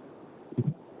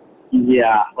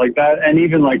 Yeah, like that. And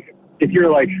even like if you're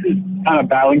like kind of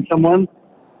battling someone,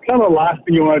 kind of the last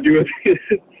thing you want to do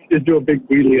is do a big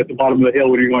wheelie at the bottom of the hill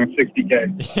when you're going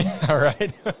 60K. Yeah,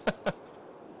 right.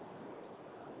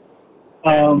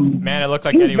 Man, it looked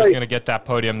like he was Eddie was very- going to get that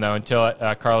podium, though, until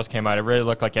Carlos came out. It really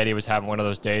looked like Eddie was having one of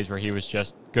those days where he was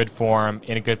just good form,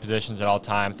 in good positions at all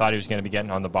times. Thought he was going to be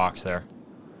getting on the box there.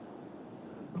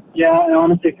 Yeah, and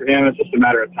honestly, for him, it's just a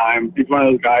matter of time. He's one of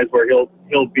those guys where he'll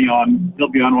be on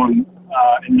one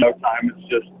in no time. It's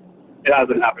just it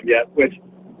hasn't happened yet, which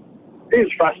is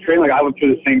frustrating. Like, I went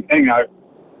through the same thing.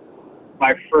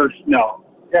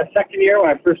 Second year when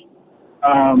I first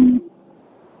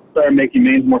started making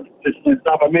mains more consistently and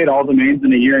stuff. I made all the mains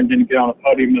in a year and didn't get on a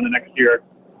podium. And the next year,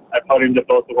 I podiumed at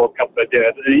both the World Cups I did.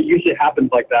 And it usually happens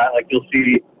like that. Like, you'll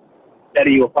see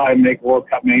Eddie will probably make World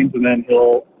Cup mains, and then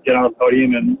he'll get on the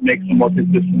podium and make some more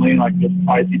consistently. And like you'll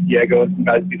probably see Diego and some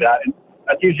guys do that. And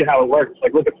that's usually how it works.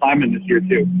 Like look at Simon this year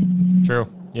too.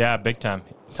 True. Yeah, big time.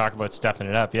 Talk about stepping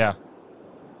it up. Yeah.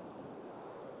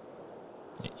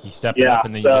 You step it up,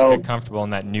 and then you just get comfortable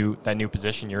in that new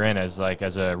position you're in as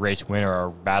a race winner or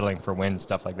battling for wins,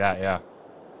 stuff like that. Yeah.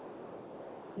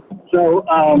 So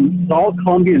the all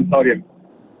Colombian podium.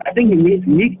 I think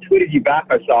Meek tweeted you back.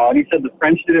 I saw, and he said the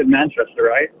French did it in Manchester,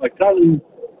 right? Like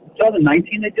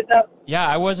 2019 they did that.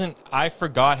 Yeah, I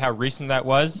forgot how recent that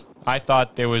was. I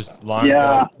thought there was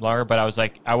longer, but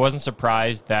I wasn't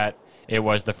surprised that it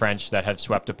was the French that had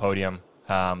swept a podium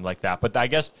like that. But I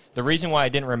guess the reason why I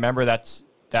didn't remember that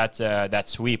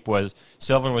sweep was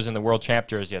Sylvain was in the World Champ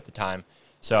jersey at the time,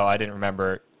 so I didn't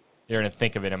remember. You're gonna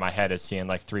think of it in my head as seeing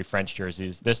like 3 French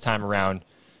jerseys. This time around,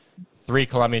 3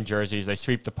 Colombian jerseys. They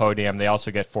sweep the podium. They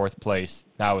also get 4th place.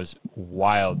 That was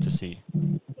wild to see.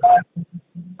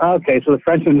 Okay, so the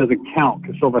Frenchman doesn't count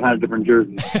because Sylvain had a different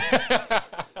jersey.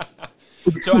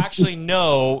 So actually,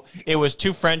 no, it was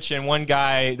 2 French and 1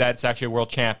 guy that's actually a world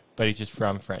champ, but he's just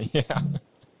from France. Yeah.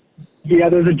 Yeah,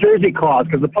 there's a jersey clause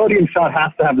because the podium shot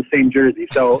has to have the same jersey.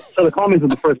 So the Colombians are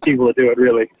the first people to do it,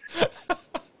 really.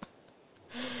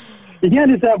 You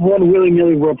can't just have one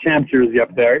willy-nilly world champ jersey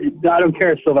up there. I don't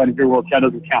care, Sylvain, if your world champ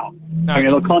doesn't count. No, I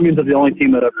mean, the Colombians are the only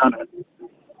team that have done it.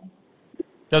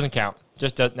 Doesn't count.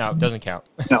 It doesn't count.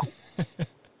 No.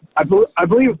 I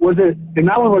believe, in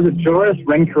that one, was it Joris,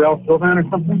 Rencarel, Sylvain or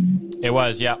something? It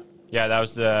was, yeah. Yeah, that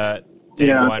was the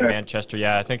day one, Manchester.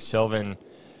 Yeah, I think Sylvain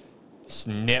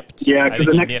snipped. Yeah, because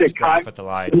the next day, Graf at the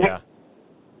line, Yeah,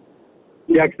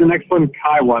 because the next one,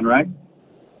 Kai won, right?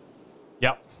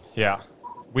 Yep, yeah.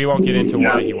 We won't get into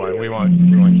why he won. We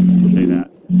won't say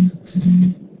that.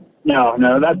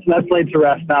 No, that's laid to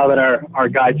rest now that our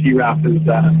guy G-Raf has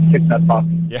kicked that puck.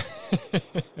 Yeah.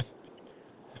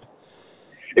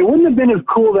 It wouldn't have been as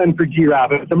cool then for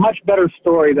G-Raf. It's a much better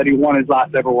story that he won his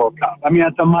last ever World Cup. I mean,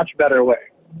 that's a much better way.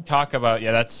 Talk about,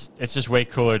 it's just way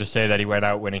cooler to say that he went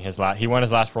out winning he won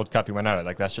his last World Cup, he went out.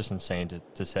 Like, that's just insane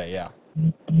to say, yeah.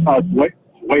 Oh, it's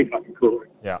way fucking cooler.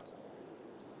 Yeah.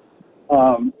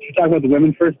 Should we talk about the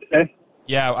women first today?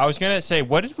 Yeah, I was going to say,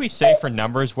 what did we say for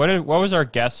numbers? What was our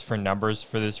guess for numbers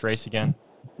for this race again?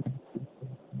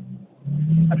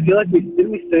 I feel like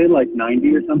didn't we say like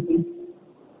 90 or something?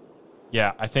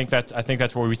 Yeah, I think that's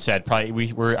what we said.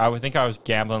 Probably I think I was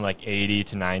gambling like 80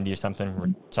 to 90 or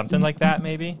something like that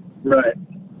maybe. Right.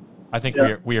 I think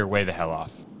we are way the hell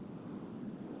off.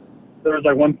 There was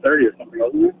like 130 or something,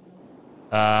 wasn't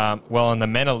there? Well, in the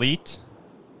men elite,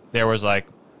 there was like,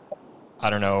 I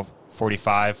don't know,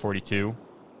 45, 42.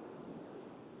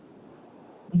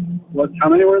 How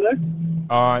many were there?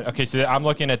 Okay, so I'm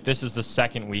looking at this is the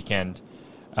second weekend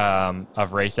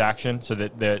of race action, so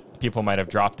that the people might have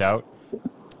dropped out.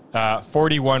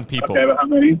 41 people. Okay, but how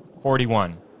many?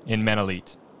 41 in men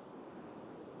elite.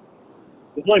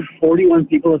 There's like 41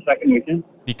 people the second weekend?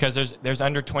 Because there's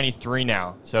under 23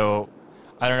 now, so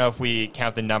I don't know if we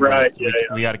count the numbers. Right,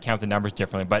 We got to count the numbers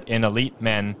differently. But in elite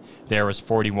men, there was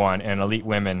 41, and elite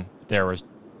women, there was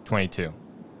 22.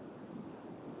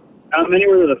 How many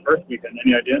were there the first weekend?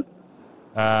 Any idea?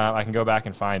 I can go back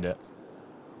and find it.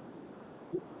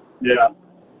 Yeah.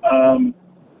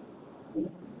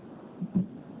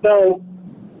 So,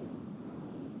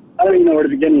 I don't even know where to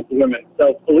begin with the women.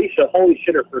 So, Felicia, holy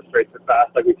shit, her first race was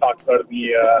fast, like we talked about in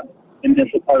the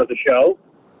initial part of the show.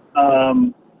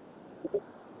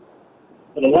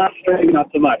 For the last string,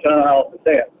 not so much. I don't know how else to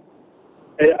say it.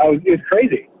 It was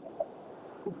crazy.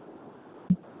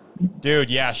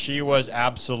 Dude, yeah, she was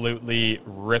absolutely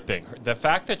ripping. The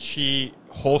fact that she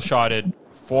hole-shotted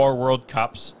 4 World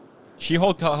Cups,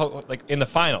 like in the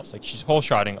finals, like she's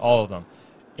hole-shotting all of them.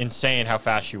 Insane how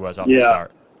fast she was off the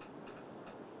start.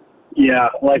 Yeah,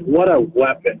 like what a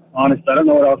weapon. Honestly, I don't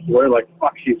know what else to wear. Like,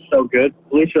 fuck, she's so good.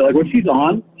 Felicia, like when she's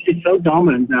on, she's so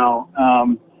dominant now.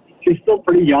 She's still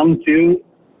pretty young too,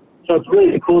 so it's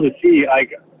really cool to see.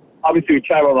 Like, obviously we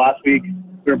chatted about last week.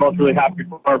 We were both really happy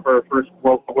for her for her first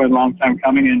World Cup win, long time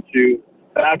coming, and to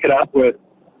back it up with,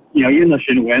 even though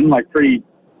she didn't win, like pretty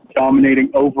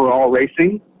dominating overall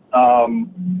racing,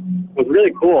 was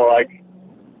really cool. Like,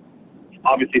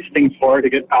 obviously stings for her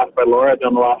to get passed by Laura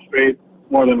down the last straight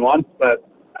more than once, but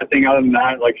I think other than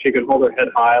that, like she could hold her head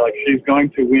high. Like she's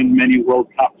going to win many World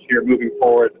Cups here moving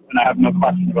forward, and I have no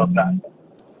question about that.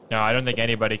 No, I don't think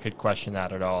anybody could question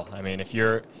that at all. I mean, if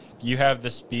you have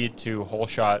the speed to hole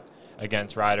shot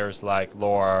against riders like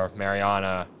Laura,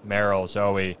 Mariana, Meryl,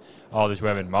 Zoe, all these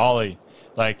women, Molly,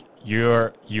 like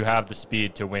you have the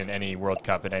speed to win any World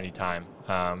Cup at any time.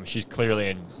 She's clearly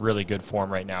in really good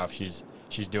form right now if she's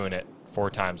doing it 4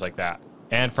 times like that.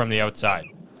 and from the outside.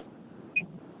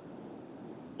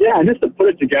 Yeah, and just to put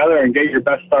it together and get your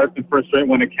best start in first straight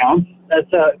when it counts,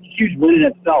 that's a huge win in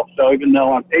itself. So even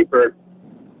though on paper,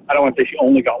 I don't want to say she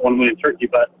only got one win in Turkey,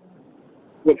 but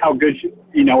with how good she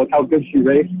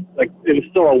raced, like it was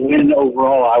still a win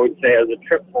overall, I would say, as a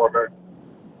trip for her.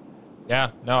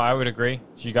 Yeah, no, I would agree.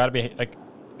 She got to be like,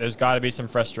 there's got to be some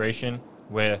frustration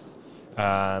with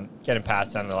getting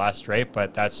past down the last straight,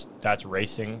 but that's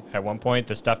racing. At one point,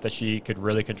 the stuff that she could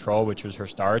really control, which was her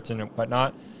starts and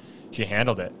whatnot, she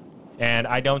handled it. And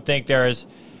I don't think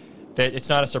it's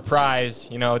not a surprise,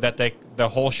 that the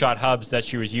whole shot hubs that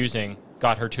she was using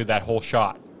got her to that whole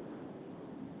shot.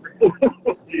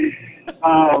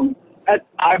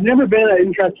 I've never been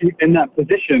interested in that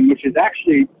position, which is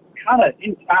actually kind of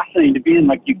fascinating to be in.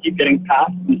 Like, you keep getting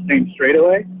past in the same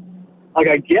straightaway. Like,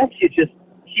 I guess you just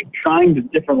keep trying the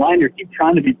different line or keep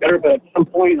trying to be better, but at some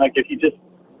point, like, if you just,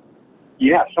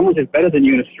 someone's just better than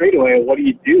you in a straightaway, what do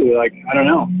you do? Like, I don't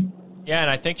know. Yeah,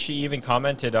 and I think she even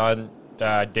commented on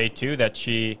day 2 that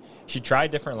she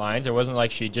tried different lines. It wasn't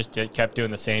like she just kept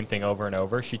doing the same thing over and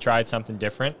over. She tried something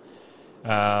different.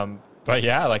 But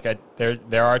yeah, like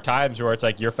there are times where it's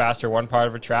like you're faster one part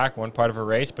of a track, one part of a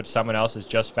race, but someone else is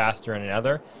just faster in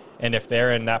another. And if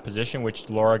they're in that position, which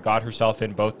Laura got herself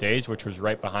in both days, which was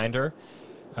right behind her,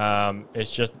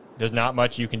 it's just there's not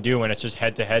much you can do when it's just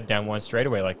head to head down one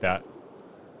straightaway like that.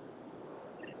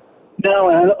 No,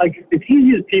 and like it's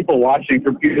easy as people watching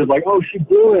for people like, oh, she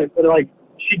blew it, but like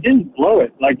she didn't blow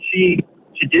it. Like she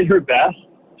did her best.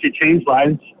 She changed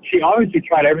lines. She obviously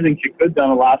tried everything she could down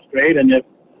the last straight, and if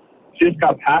she just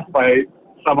got passed by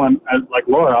someone like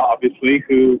Laura, obviously,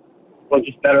 who was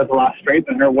just better at the last straight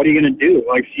than her, what are you going to do?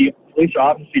 Like Felicia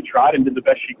obviously tried and did the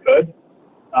best she could.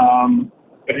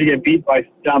 But if you get beat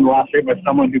down the last straight by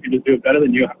someone who can just do it better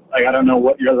than you, like I don't know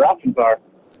what your other options are.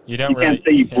 You can't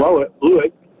say you blew it.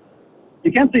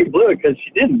 You can't say you blew it because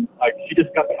she didn't. Like she just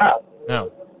got passed.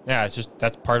 No. Yeah, it's just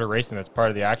that's part of racing. That's part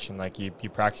of the action. Like you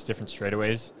practice different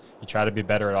straightaways. You try to be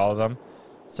better at all of them.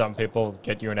 Some people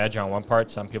get you an edge on one part.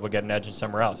 Some people get an edge in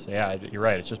somewhere else. Yeah, you're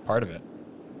right. It's just part of it.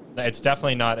 It's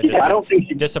definitely not. I don't think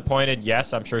she's disappointed.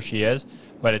 Yes, I'm sure she is,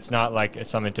 but it's not like it's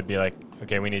something to be like,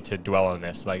 okay, we need to dwell on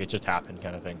this. Like it just happened,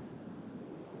 kind of thing.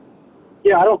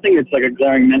 Yeah, I don't think it's like a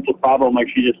glaring mental problem. Like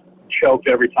she just choked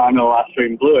every time in the last straight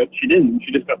and blew it. She didn't.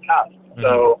 She just got passed. Mm-hmm.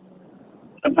 So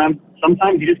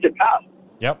sometimes you just get passed.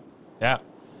 Yep. Yeah.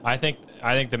 I think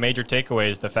the major takeaway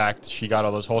is the fact she got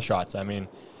all those hole shots. I mean,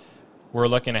 we're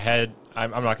looking ahead. We're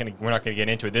not going to get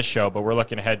into it this show, but we're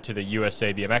looking ahead to the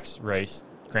USA BMX race,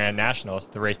 Grand Nationals,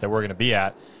 the race that we're going to be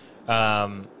at.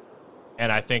 And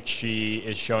I think she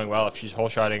is showing well. If she's hole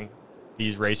shotting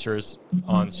these racers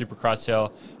on Supercross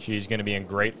Hill, she's going to be in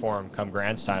great form come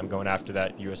Grand's time going after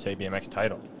that USA BMX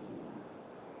title.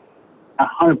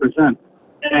 100%.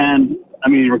 And I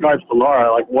mean, in regards to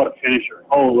Laura, like what a finisher.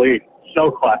 Holy,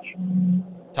 so clutch.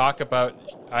 Talk about,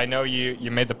 I know you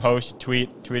made the post,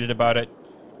 tweeted about it,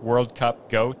 World Cup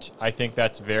GOAT. I think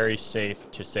that's very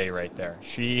safe to say right there.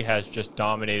 She has just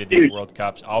dominated these World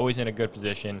Cups, always in a good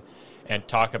position, and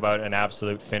talk about an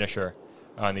absolute finisher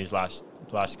on these last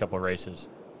couple of races.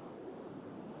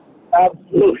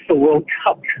 Absolutely, the World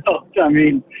Cup GOAT. I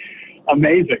mean,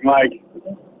 amazing.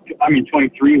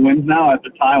 23 wins now at the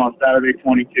time on Saturday,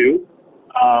 22.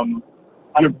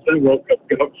 100% World Cup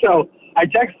GOAT. So I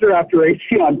texted her after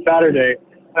racing on Saturday,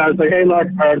 and I was like, hey, look,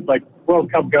 it's like World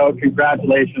Cup GOAT,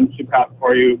 congratulations, super happy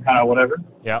for you, kind of whatever.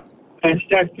 Yep. And she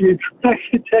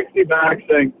texted me back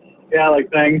saying, yeah,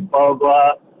 like, thanks, blah, blah,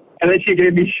 blah. And then she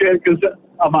gave me shit because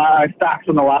my facts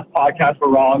on the last podcast were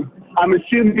wrong. I'm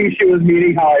assuming she was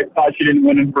meaning how I thought she didn't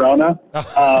win in Verona,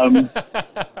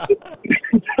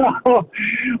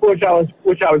 which I was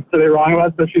totally wrong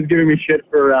about. So she was giving me shit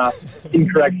for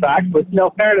incorrect facts. But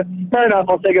no, fair enough.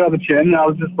 I'll take it on the chin. And I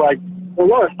was just like, well,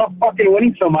 Laura, stop fucking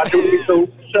winning so much. It would be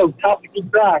so tough to keep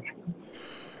track.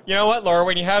 You know what, Laura?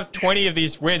 When you have 20 of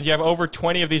these wins, you have over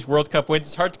 20 of these World Cup wins,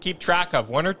 it's hard to keep track of.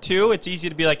 One or two, it's easy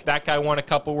to be like, that guy won a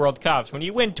couple World Cups. When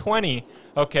you win 20,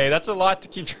 okay, that's a lot to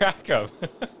keep track of.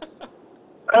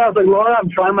 I was like, Laura, I'm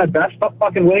trying my best. Stop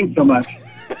fucking winning so much.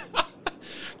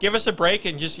 Give us a break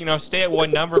and just, stay at one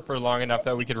number for long enough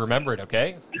that we could remember it,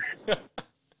 okay?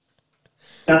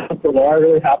 For Laura,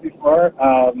 really happy for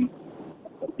her.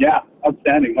 Yeah,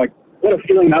 outstanding. Like, what a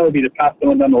feeling that would be to pass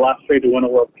someone down the last straight to win a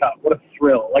World Cup. What a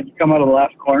thrill. Like, you come out of the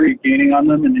last corner, you're gaining on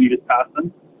them, and then you just pass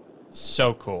them.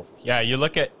 So cool. Yeah, you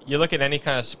look at any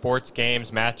kind of sports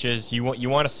games, matches, you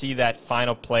want to see that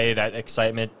final play, that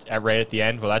excitement right at the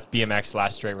end. Well, that's BMX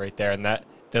last straight right there, and that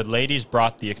the ladies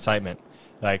brought the excitement.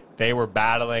 Like, they were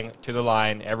battling to the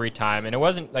line every time, and it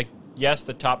wasn't like yes,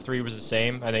 the top three was the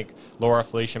same. I think Laura,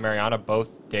 Felicia, Mariana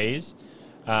both days.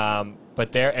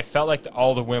 But there, it felt like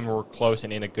all the women were close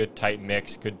and in a good tight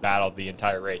mix, good battle the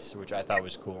entire race, which I thought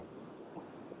was cool.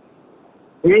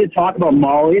 We need to talk about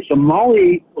Molly. So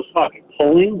Molly was fucking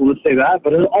pulling, let's say that,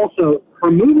 but it also her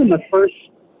move in the first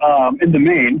in the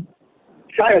main.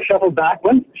 Shia shuffled back.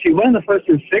 She went in the first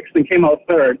and sixth and came out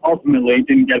third. Ultimately,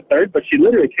 didn't get third, but she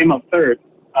literally came out third,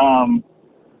 battling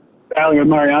with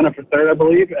Mariana for third, I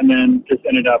believe, and then just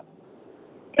ended up.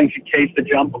 I think she cased the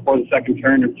jump before the second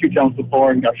turn, or 2 jumps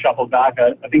before, and got shuffled back.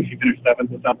 I think she finished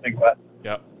seventh or something, but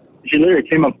Yep. she literally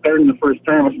came up third in the first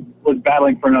turn, was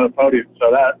battling for another podium. So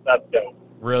that's dope.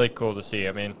 Really cool to see.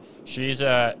 I mean, she's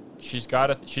a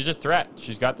threat.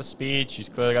 She's got the speed. She's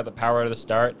clearly got the power at the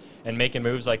start, and making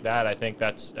moves like that, I think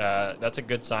that's a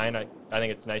good sign. I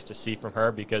think it's nice to see from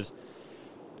her because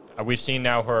we've seen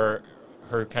now her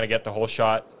kind of get the whole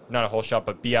shot, not a whole shot,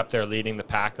 but be up there leading the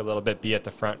pack a little bit, be at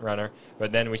the front runner.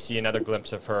 But then we see another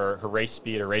glimpse of her race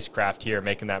speed or racecraft here,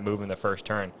 making that move in the first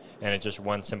turn. And it just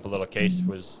one simple little case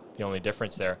was the only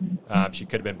difference there. She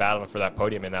could have been battling for that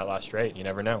podium in that last straight. You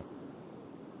never know.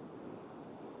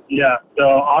 Yeah, so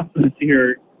awesome to see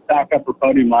her back up her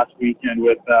podium last weekend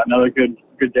with another good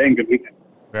day and good weekend.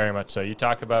 Very much so. You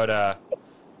talk about,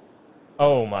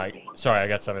 sorry, I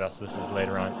got something else. This is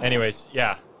later on. Anyways,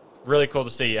 yeah, really cool to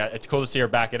see. It's cool to see her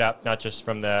back it up, not just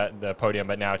from the podium,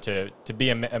 but now to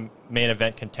be a main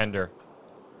event contender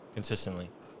consistently.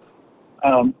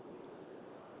 You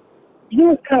know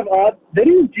what's kind of odd? They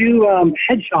didn't do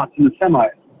headshots in the semis.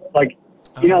 Like,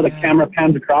 the camera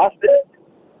pans across it.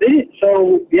 They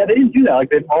didn't do that. Like,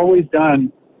 they've always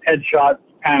done headshots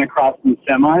pan across in the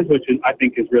semis, which I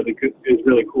think is really good, is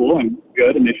really cool and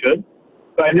good, and they should.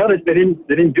 But I noticed they didn't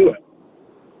do it.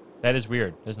 That is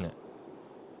weird, isn't it?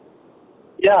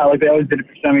 Yeah, like they always did it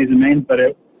for semis and mains, but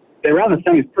they ran the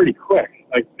semis pretty quick.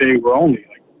 Like they were only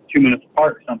like 2 minutes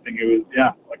apart or something. It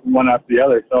was like one after the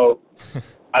other. So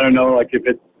I don't know, like if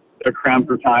they're crammed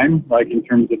for time, like in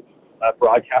terms of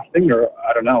broadcasting, or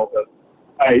I don't know. But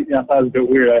I thought it was a bit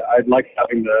weird. I like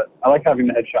having the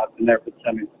headshots in there for the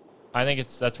semis. I think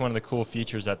that's one of the cool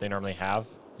features that they normally have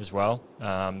as well.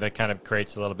 That kind of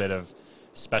creates a little bit of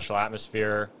special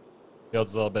atmosphere,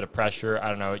 builds a little bit of pressure. I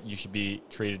don't know. You should be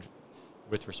treated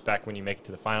with respect when you make it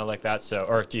to the final like that. So,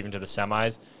 or even to the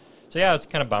semis. So yeah, it's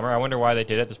kind of bummer. I wonder why they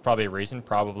did it. There's probably a reason.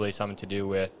 Probably something to do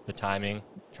with the timing,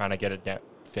 trying to get it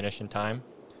finished in time.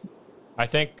 I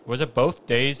think, was it both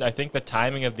days? I think the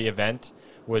timing of the event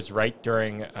was right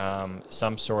during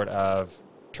some sort of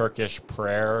Turkish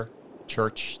prayer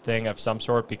church thing of some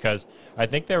sort, because I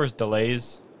think there was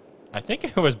delays. I think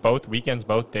it was both weekends,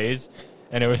 both days,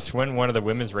 and it was when one of the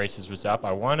women's races was up.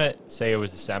 I want to say it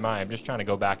was a semi. I'm just trying to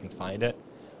go back and find it.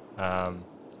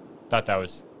 Thought that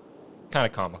was kind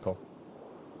of comical.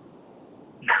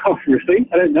 Oh, really?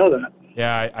 I didn't know that.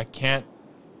 Yeah, I can't.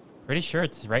 Pretty sure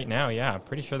it's right now. Yeah, I'm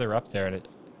pretty sure they're up there. And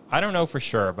I don't know for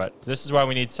sure, but this is why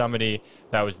we need somebody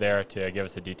that was there to give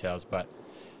us the details. But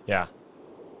yeah.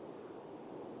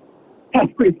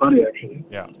 That's pretty funny, actually.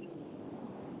 Yeah.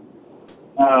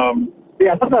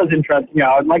 Yeah, I thought that was interesting.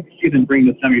 Yeah, I'd like to see them bring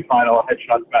the semifinal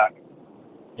headshots back.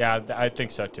 Yeah, I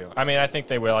think so too. I mean, I think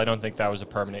they will. I don't think that was a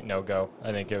permanent no-go.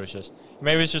 I think it was just,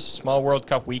 maybe it was just a small World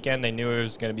Cup weekend. They knew it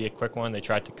was going to be a quick one. They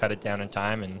tried to cut it down in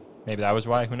time, and maybe that was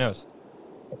why. Who knows?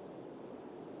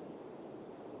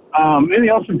 Anything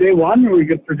else for day one, or are we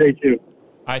good for day two?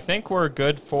 I think we're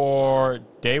good for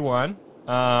day one.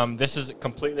 This is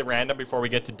completely random before we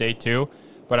get to day two,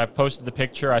 but I posted the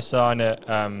picture. I saw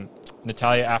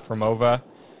Natalia Afromova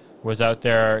was out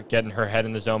there getting her head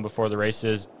in the zone before the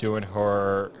races, doing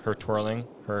her twirling,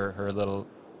 her little,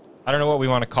 I don't know what we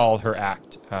want to call her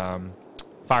act.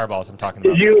 Fireballs I'm talking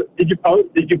about. Did you post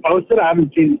it? I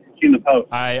haven't seen the post.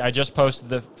 I just posted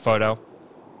the photo.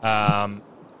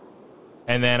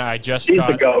 And then I just she's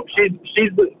got the GOAT. She's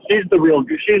the real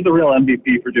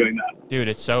MVP for doing that. Dude,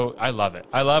 I love it.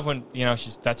 I love when,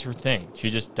 that's her thing. She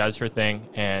just does her thing,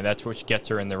 and that's what gets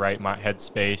her in the right head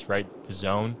space, right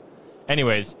zone.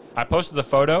 Anyways, I posted the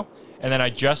photo, and then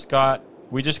we just got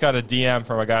a DM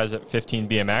from our guys at 15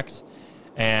 BMX,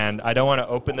 and I don't want to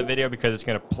open the video because it's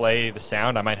going to play the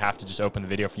sound. I might have to just open the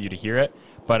video for you to hear it,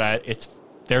 but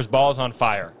there's balls on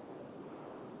fire.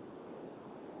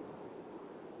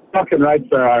 Fucking right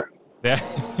there are. Yeah.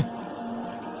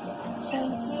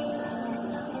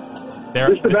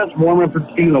 It's the best warm-up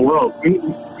routine in the world.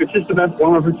 It's just the best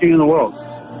warm-up routine in the world.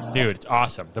 Dude, it's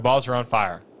awesome. The balls are on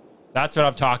fire. That's what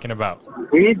I'm talking about.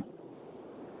 We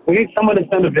need someone to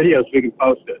send a video so we can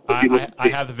post it. I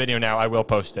have the video now. I will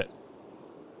post it.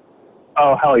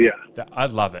 Oh, hell yeah. I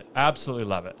love it. Absolutely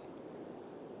love it.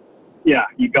 yeah,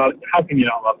 you got. How can you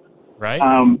not love it? Right?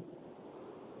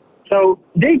 So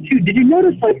day 2, did you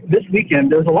notice like this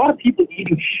weekend there's a lot of people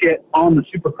eating shit on the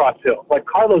Supercross hill? Like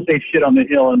Carlos ate shit on the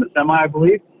hill in the semi, I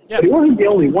believe. Yeah. But he wasn't the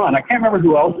only one. I can't remember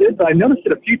who else did, but I noticed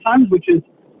it a few times, which is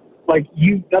like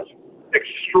that's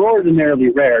extraordinarily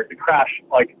rare to crash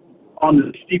like on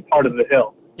the steep part of the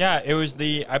hill. Yeah, it was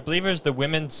I believe it was the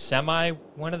women's semi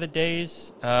one of the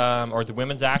days, or the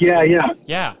women's action. Yeah.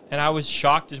 Yeah, and I was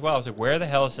shocked as well. I was like, where the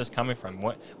hell is this coming from?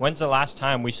 When's the last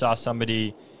time we saw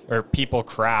somebody or people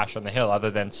crash on the hill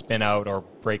other than spin out or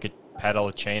break a pedal,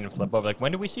 a chain, and flip over? Like,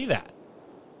 when did we see that?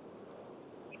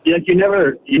 Yeah, you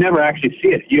never actually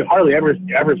see it. You hardly ever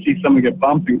see someone get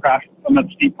bumped and crash on that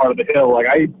steep part of the hill. Like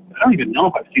I don't even know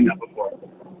if I've seen that before.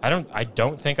 I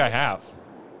don't think I have,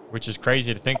 which is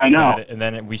crazy to think. I know. And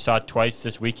then we saw it twice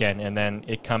this weekend, and then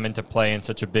it come into play in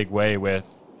such a big way with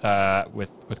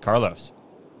Carlos.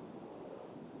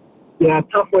 Yeah,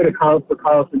 tough way for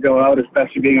Carlos to go out,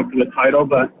 especially being up for the title.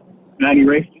 But man, he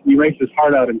raced his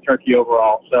heart out in Turkey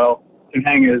overall. So can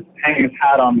hang his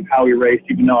hat on how he raced,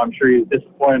 even though I'm sure he's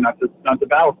disappointed not to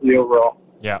battle for the overall.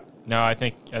 Yeah, no, I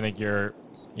think you're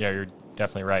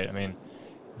definitely right. I mean,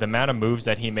 the amount of moves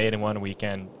that he made in one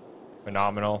weekend,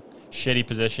 phenomenal. Shitty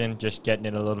position, just getting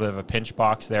in a little bit of a pinch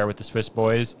box there with the Swiss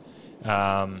boys.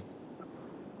 Well,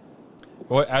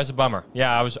 that was a bummer.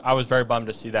 Yeah, I was very bummed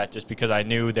to see that, just because I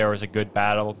knew there was a good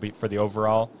battle for the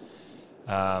overall,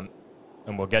 and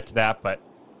we'll get to that. But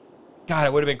God,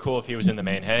 it would have been cool if he was in the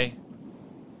main. Hey.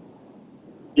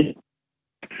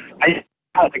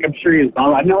 I think I'm sure he's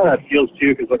bummed. I know how that feels too,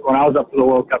 because like when I was up for the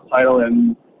World Cup title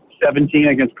in 2017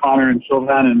 against Connor and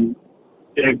Sylvain and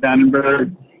Dave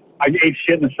Vandenberg, I ate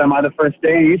shit in the semi the first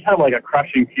day, and you just have like a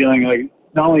crushing feeling. Like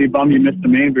not only bummed you missed the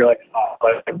main, but you're like, oh,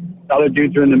 but the other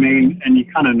dudes are in the main, and you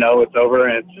kind of know it's over,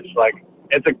 and it's just like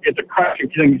it's a crushing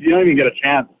feeling. You don't even get a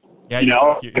chance. Yeah, you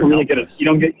know, you don't really get a. You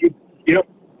don't get you don't.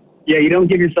 Yeah, you don't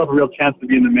give yourself a real chance to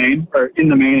be in the main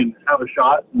and have a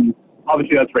shot. And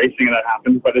obviously that's racing and that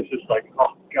happens, but it's just like,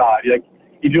 oh God,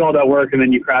 you do all that work and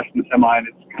then you crash in the semi and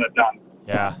it's kind of done.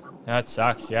 Yeah, that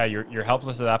sucks. Yeah, you're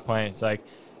helpless at that point. It's like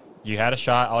you had a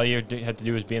shot, all you had to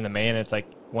do was be in the main. And it's like,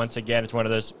 once again, it's one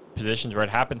of those positions where it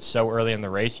happens so early in the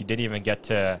race, you didn't even get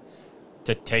to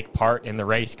take part in the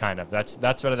race. Kind of. That's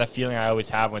sort of the feeling I always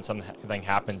have when something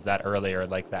happens that early or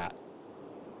like that.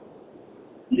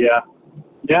 Yeah.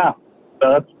 So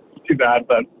that's too bad,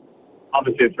 but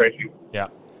obviously it's racing. Yeah.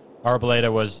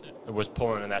 Arboleda was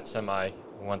pulling in that semi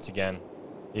once again.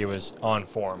 He was on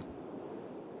form.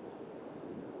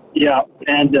 Yeah,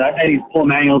 and Eddie's pull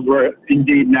manuals were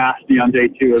indeed nasty on day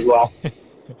 2 as well.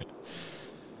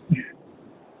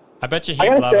 I bet you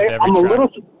he'd love if every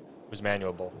track was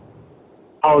manualable.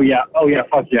 Oh yeah,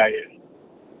 fuck yeah, he is.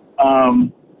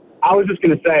 I was just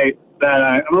going to say that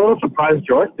I'm a little surprised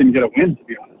George didn't get a win, to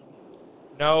be honest.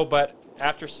 No, but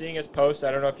after seeing his post,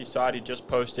 I don't know if you saw it, he just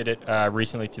posted it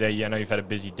recently today. Yeah, I know you've had a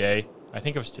busy day. I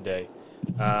think it was today.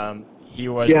 He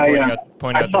was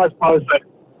pointing out. I saw his post.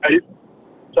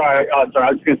 Sorry, I was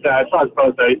just going to say, I saw his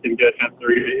post. I didn't get a chance to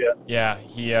read it yet. Yeah,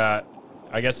 he, I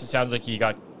guess it sounds like he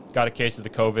got a case of the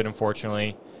COVID,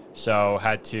 unfortunately, so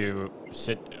had to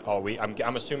sit all week.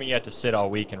 I'm assuming he had to sit all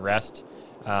week and rest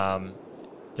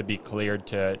to be cleared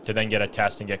to then get a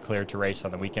test and get cleared to race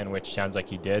on the weekend, which sounds like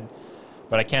he did.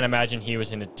 But I can't imagine he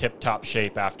was in a tip-top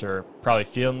shape after probably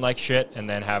feeling like shit and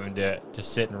then having to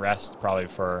sit and rest probably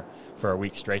for a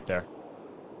week straight there.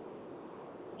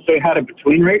 So he had it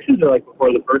between races or like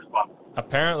before the first one?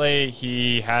 Apparently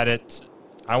he had it,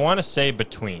 I want to say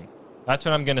between. That's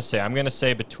what I'm going to say. I'm going to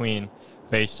say between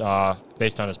based on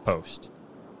his post.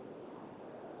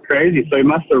 Crazy. So he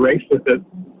must have raced with it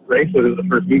the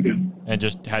first weekend. And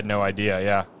just had no idea,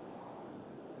 yeah.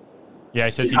 Yeah,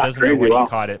 he says he doesn't know when he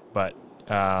caught it, but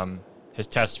his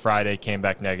test Friday came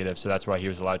back negative, so that's why he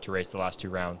was allowed to race the last 2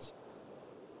 rounds.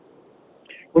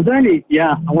 Was there any,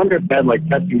 I wonder if they had like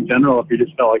testing in general, if he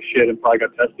just felt like shit and probably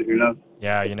got tested, who knows?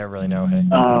 Yeah, you never really know, hey.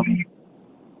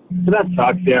 So that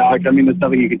sucks, yeah. Like, I mean, there's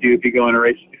nothing you could do if you go in a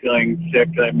race feeling sick.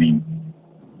 I mean,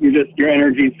 your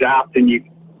energy's zapped, and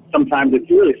sometimes if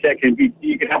you're really sick, and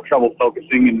you can have trouble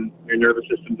focusing, and your nervous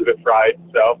system's a bit fried,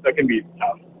 so that can be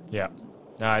tough. Yeah,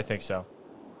 no, I think so.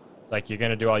 It's like you're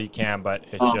going to do all you can, but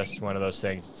it's just one of those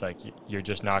things. It's like you're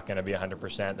just not going to be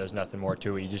 100%. There's nothing more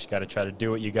to it. You just got to try to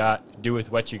do what you got, do with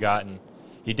what you got, and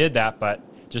he did that, but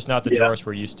just not the Joris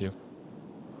we're used to.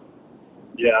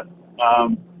 Yeah.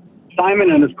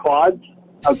 Simon and his quads,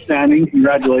 outstanding.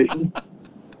 Congratulations.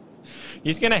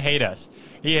 He's going to hate us.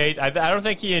 He hates. I don't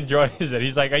think he enjoys it.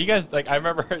 He's like, are you guys, like, I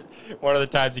remember one of the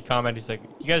times he commented, he's like,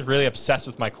 you guys really obsessed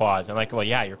with my quads. I'm like, well,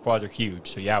 yeah, your quads are huge,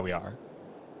 so yeah, we are.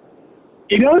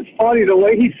 You know, it's funny the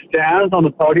way he stands on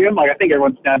the podium. Like I think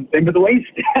everyone stands the same, but the way he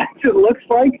stands, it looks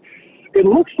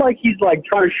like he's like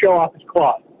trying to show off his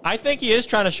quad. I think he is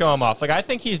trying to show him off. Like I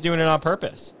think he's doing it on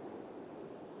purpose.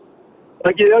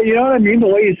 Like you know what I mean? The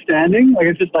way he's standing, like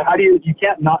it's just like you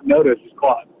can't not notice his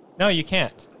quad. No, you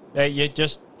can't. You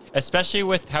just, especially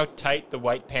with how tight the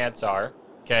white pants are.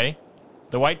 Okay,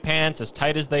 the white pants, as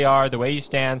tight as they are, the way he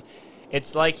stands,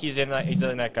 it's like he's in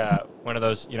like one of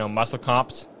those muscle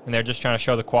comps, and they're just trying to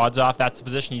show the quads off. That's the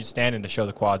position you stand in to show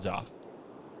the quads off.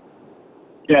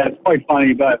 Yeah, it's quite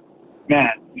funny, but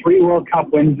man, 3 World Cup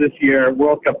wins this year,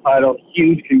 World Cup title,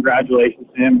 huge congratulations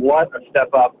to him. What a step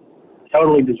up.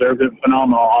 Totally deserved it.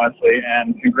 Phenomenal, honestly.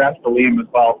 And congrats to Liam as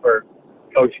well for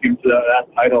coaching him to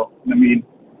that title. I mean,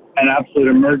 an absolute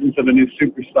emergence of a new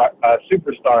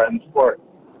superstar in the sport.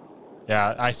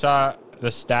 Yeah, I saw the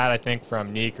stat, I think,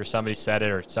 from Neek or somebody said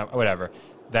it or whatever,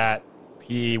 that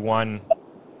he won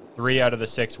 3 out of the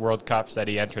 6 World Cups that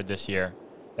he entered this year.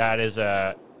 That is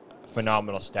a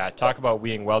phenomenal stat. Talk about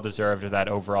being well-deserved of that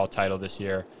overall title this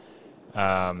year.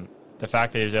 The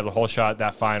fact that he was able to hole shot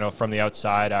that final from the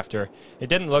outside after it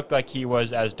didn't look like he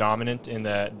was as dominant in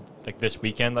this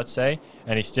weekend, let's say,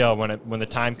 and he still when the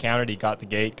time counted, he got the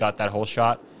gate, got that hole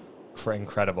shot.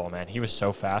 Incredible, man. He was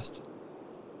so fast.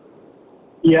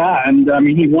 Yeah, and I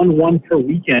mean he won 1 per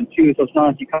weekend too, so it's not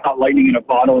like he caught lightning in a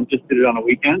bottle and just did it on a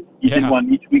weekend. He did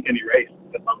 1 each weekend he raced.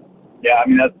 Yeah, I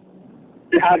mean that's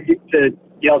to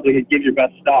be able to give your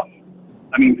best stuff.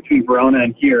 I mean between Verona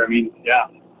and here, I mean yeah,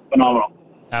 phenomenal.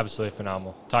 Absolutely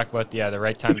phenomenal. Talk about the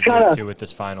right time to do it too with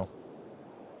this final.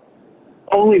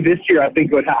 Only this year I think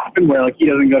it would happen where like he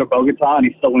doesn't go to Bogota and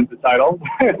he still wins the title,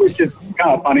 which is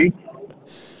kind of funny.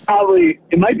 Probably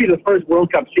it might be the first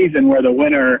World Cup season where the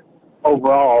winner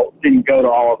overall didn't go to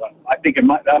all of them. I think that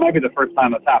might be the first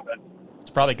time that's happened.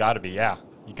 It's probably got to be, yeah.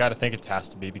 You got to think it has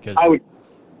to be because I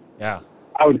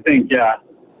would think, yeah.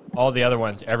 All the other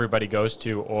ones everybody goes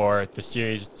to, or the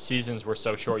seasons were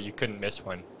so short you couldn't miss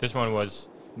one. This one was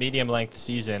medium length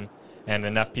season, and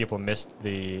enough people missed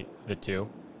the 2.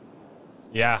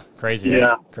 Yeah, crazy.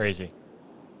 Yeah, crazy.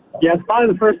 Yeah, it's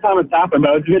probably the first time it's happened,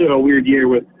 but it was a bit of a weird year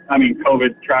with,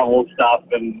 COVID travel stuff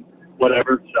and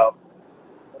whatever. So,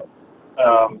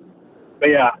 but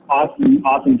yeah,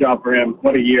 awesome job for him.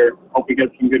 What a year. Hope he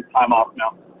gets some good time off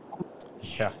now.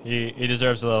 Yeah, he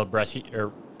deserves a little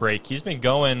break. He's been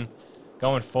going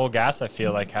full gas, I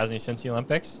feel like, hasn't he, since the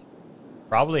Olympics?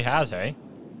 Probably has, hey?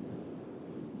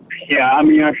 Yeah, I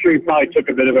mean, I'm sure he probably took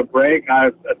a bit of a break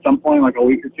at some point, like a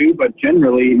week or 2, but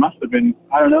generally he must have been,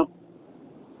 I don't know.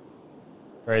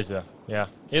 Crazy, though. Yeah.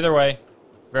 Either way,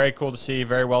 very cool to see,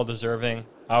 very well-deserving.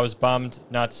 I was bummed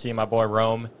not to see my boy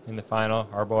Rome in the final,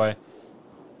 our boy.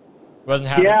 Wasn't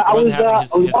having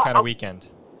his kind of weekend.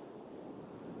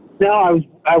 No,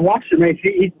 I watched the race.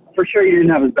 He for sure he didn't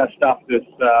have his best stuff this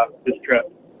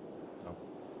trip. Oh.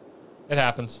 It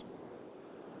happens.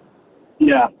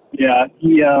 Yeah. He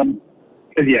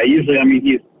usually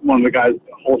he's one of the guys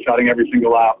hole shotting every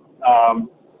single lap.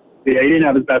 He didn't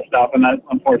have his best stuff, and that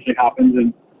unfortunately happens.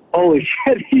 And holy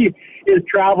shit, his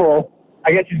travel.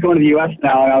 I guess he's going to the U.S.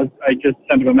 now. And I just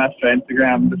sent him a message on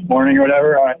Instagram this morning or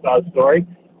whatever. I saw his story.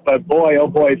 But boy, oh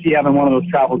boy, is he having one of those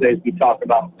travel days we talk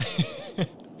about.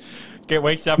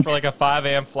 Wakes up for like a 5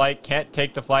 a.m. flight, can't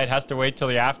take the flight, has to wait till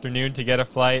the afternoon to get a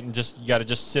flight, and you got to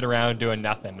just sit around doing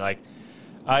nothing. Like,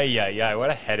 what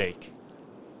a headache.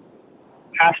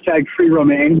 Hashtag free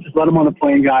Romain. Just let him on the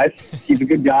plane, guys. He's a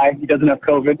good guy. He doesn't have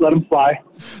COVID. Let him fly.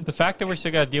 The fact that we're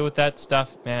still got to deal with that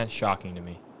stuff, man, shocking to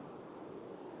me.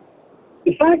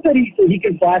 The fact that he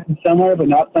can fly from somewhere but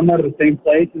not somewhere to the same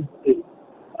place is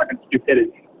fucking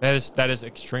stupidity. That is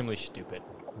extremely stupid.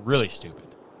 Really stupid.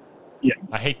 Yeah.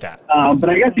 I hate that. But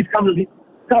I guess he's coming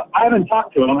I haven't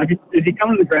talked to him. Is he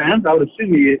coming to the Grands? I would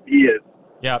assume he is.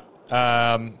 Yep.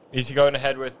 He's going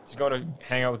to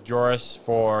hang out with Joris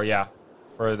for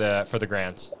the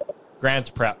Grands. Grands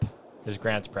prep. His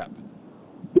Grands prep.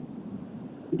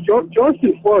 Joris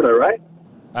in Florida, right?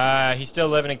 He's still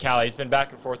living in Cali. He's been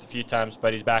back and forth a few times,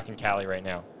 but he's back in Cali right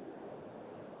now.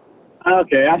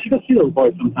 Okay, I should go see those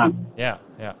boys sometime. Yeah.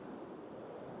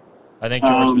 I think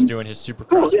Joris was doing his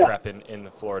Supercross prep in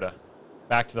the Florida.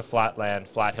 Back to the flatland,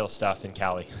 flat hill stuff in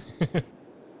Cali.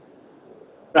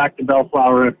 Back to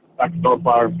Bellflower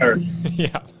Paris.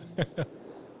 Yeah.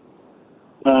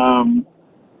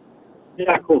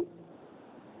 Yeah, cool.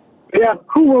 Yeah,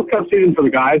 cool World Cup season for the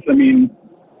guys. I mean,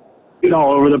 been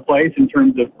all over the place in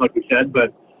terms of, like we said,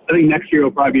 but I think next year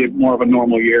will probably be more of a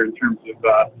normal year in terms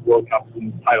of World Cups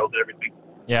and titles and everything.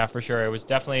 Yeah, for sure. It was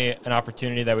definitely an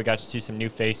opportunity that we got to see some new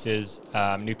faces,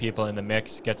 new people in the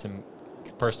mix, get some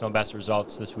personal best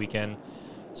results this weekend.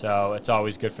 So it's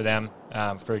always good for them,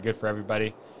 good for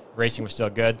everybody. Racing was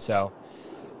still good, so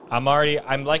I'm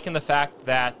liking the fact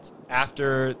that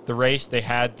after the race they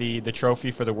had the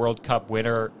trophy for the World Cup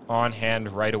winner on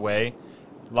hand right away.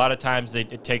 A lot of times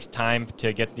it takes time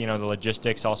to get the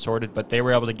logistics all sorted, but they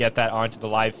were able to get that onto the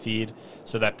live feed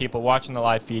so that people watching the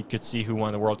live feed could see who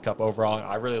won the World Cup overall. And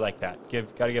I really like that.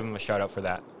 Got to give them a shout out for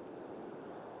that.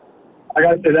 I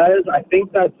gotta say I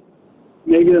think that's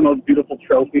maybe the most beautiful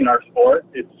trophy in our sport.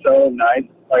 It's so nice.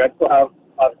 Like I still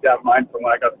obviously have mine from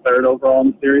when I got third overall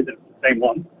in the series, and it's the same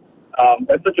one.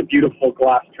 It's such a beautiful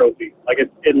glass trophy. Like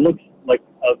it looks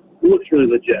really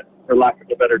legit, for lack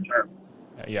of a better term.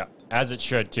 Yeah, as it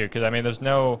should too. Because I mean, there's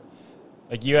no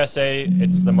like USA.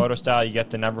 It's the moto style. You get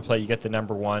the number plate. You get the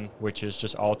number 1, which is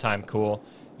just all time cool.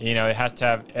 It has to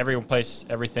have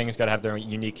everything's got to have their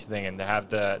unique thing, and to have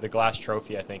the glass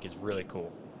trophy, I think, is really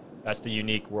cool. That's the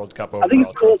unique World Cup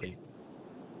overall trophy.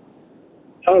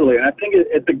 Totally, and I think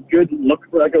it's a good look.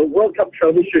 Like a World Cup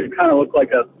trophy should kind of look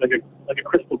like a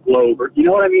crystal globe, or you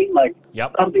know what I mean? Like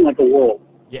something like a world.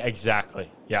 Yeah,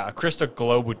 exactly. Yeah, a crystal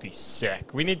globe would be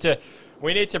sick. We need to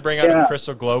bring out a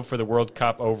crystal globe for the World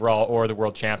Cup overall or the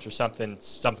World Champs or something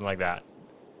like that.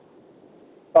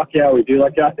 Fuck yeah, we do.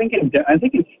 Like I think in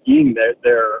skiing,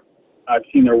 I've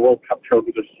seen their World Cup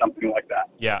trophies or something like that.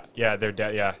 Yeah,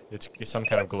 it's some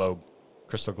kind of globe,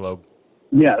 crystal globe.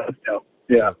 Yeah, that's dope.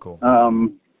 Yeah, so cool.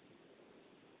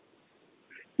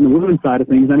 The women's side of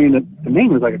things, I mean, the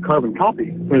name was like a carbon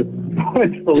copy with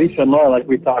Felicia and Laura, like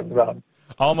we talked about.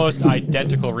 Almost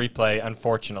identical replay,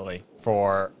 unfortunately,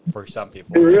 for some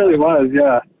people. It really was,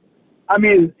 yeah. I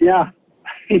mean, yeah,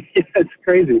 it's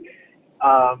crazy.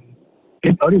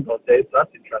 In podium both days, so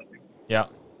that's interesting. Yeah.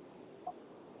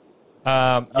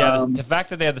 The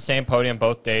fact that they had the same podium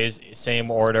both days,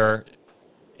 same order,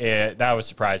 that was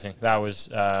surprising. That was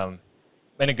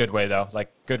in a good way, though.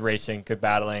 Like, good racing, good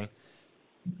battling.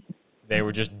 They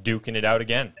were just duking it out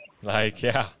again. Like,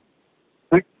 yeah.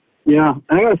 Yeah,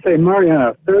 and I got to say,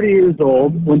 Mariana, 30 years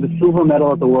old, wins a silver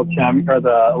medal at the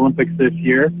the Olympics this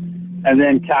year, and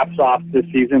then caps off this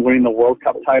season winning the World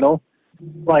Cup title.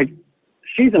 Like,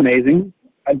 she's amazing.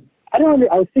 I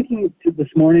was thinking this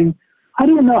morning, I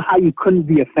don't know how you couldn't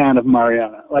be a fan of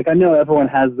Mariana. Like, I know everyone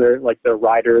has their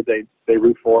rider they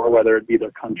root for, whether it be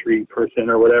their country person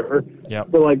or whatever. Yeah.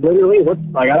 But like, literally,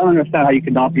 I don't understand how you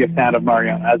could not be a fan of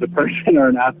Mariana as a person or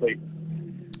an athlete.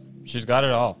 She's got it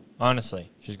all.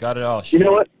 Honestly, she's got it all. She's you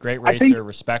know what? Great racer,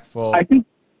 respectful. I think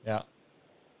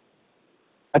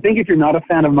if you're not a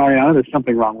fan of Mariana, there's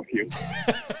something wrong with you.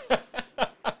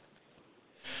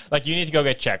 Like, you need to go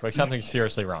get checked. Like, something's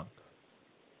seriously wrong.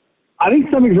 I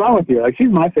think something's wrong with you. Like, she's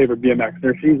my favorite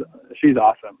BMXer. She's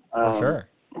awesome. For sure.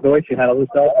 The way she handles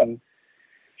herself, and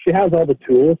she has all the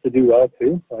tools to do well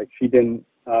too. Like, she didn't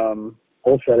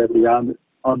bullshit every round,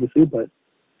 obviously, but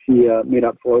she made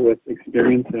up for it with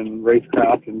experience and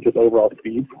racecraft and just overall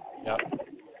speed. Yep.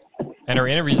 And her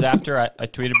interviews after, I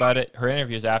tweeted about it. Her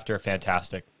interviews after are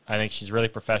fantastic. I think she's really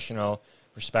professional,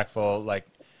 respectful,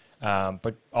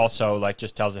 but also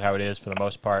just tells it how it is for the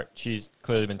most part. She's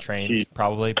clearly been trained,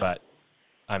 probably, but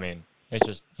I mean, it's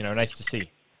just nice to see.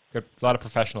 Good, a lot of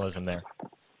professionalism there.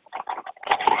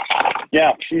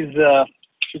 Yeah, she's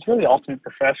really ultimate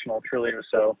professional, truly.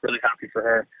 So really happy for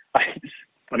her.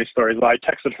 Funny stories. Well, I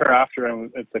texted her after and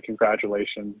it's a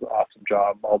congratulations, awesome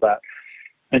job, all that.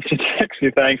 And she texted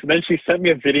me thanks. And then she sent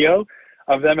me a video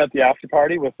of them at the after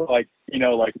party with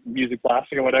music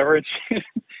blasting or whatever. And she,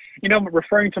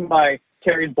 referring to my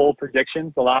Carrie's bold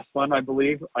predictions, the last one, I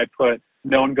believe, I put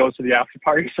no one goes to the after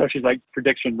party. So she's like,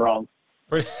 prediction wrong.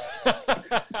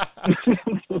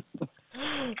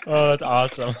 Oh, that's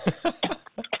awesome.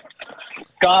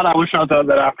 God, I wish I was at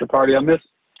that after party. I miss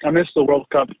the World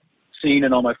Cup scene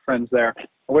and all my friends there. It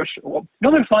would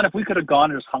have been fun if we could have gone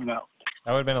and just hung out.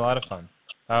 That would have been a lot of fun.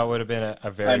 That would have been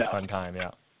a very fun time, yeah.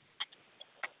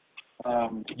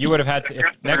 You would have had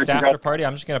to, next after party,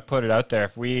 I'm just going to put it out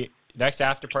there. Next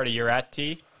after party you're at,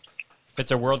 T, if it's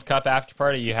a World Cup after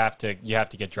party, you have to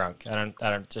get drunk.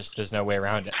 There's no way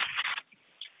around it.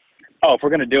 Oh, if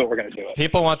we're going to do it, we're going to do it.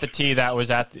 People want the tea that was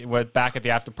back at the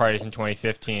after parties in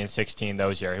 2015, 16,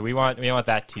 those years. We want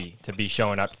that tea to be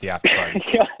showing up to the after parties.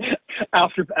 Yeah,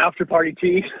 after party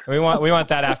tea. We want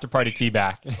that after party tea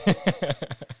back.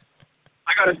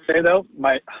 I gotta say though,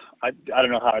 I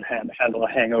don't know how I'd handle a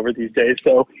hangover these days.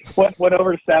 So went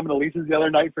over to Sam and Elise's the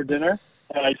other night for dinner,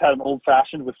 and I just had an old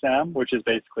fashioned with Sam, which is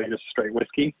basically just straight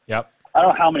whiskey. Yep. I don't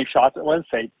know how many shots it was.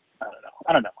 Say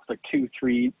I don't know. It's like 2,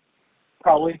 3,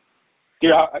 probably.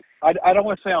 Dude, I don't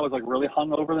want to say I was like really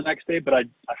hungover the next day, but I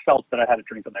felt that I had a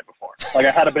drink the night before. Like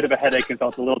I had a bit of a headache and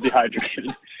felt a little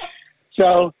dehydrated.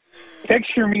 So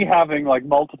picture me having like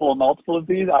multiple of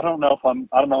these. I don't know if I'm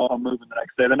moving the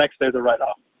next day. The next day's a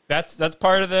write-off. That's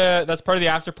part of the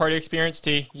after party experience,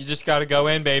 T. You just got to go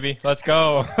in, baby. Let's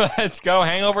go. Let's go.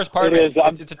 Hangover's part of it.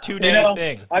 It's a 2-day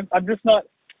thing. I'm just not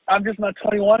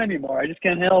 21 anymore. I just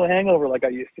can't handle the hangover like I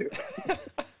used to.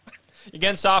 You're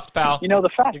getting soft, pal. You know,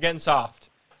 You're getting soft.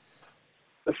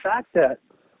 The fact that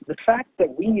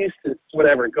we used to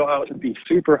go out and be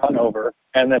super hungover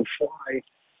and then fly,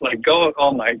 like go out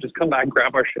all night, just come back,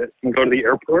 grab our shit, and go to the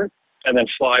airport, and then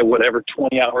fly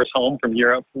 20 hours home from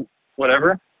Europe,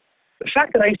 whatever. The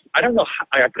fact that I don't know how,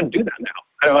 I couldn't do that now.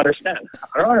 I don't understand.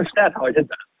 I don't understand how I did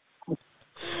that.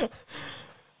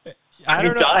 I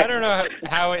don't know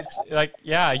how it's like.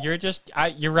 Yeah,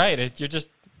 you're right. It's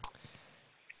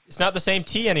not the same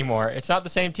T anymore. It's not the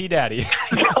same T, Daddy.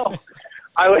 No,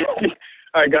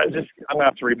 all right, guys. I'm gonna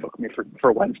have to rebook me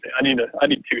for Wednesday. I need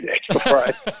 2 days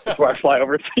before I fly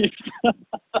overseas. I'm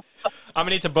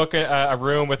gonna need to book a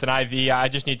room with an IV. I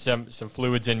just need some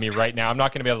fluids in me right now. I'm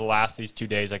not gonna be able to last these 2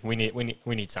 days. Like we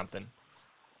need something.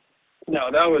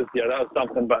 No, that was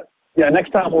something. But yeah,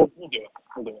 next time we'll do it.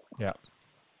 We'll do it. Yeah.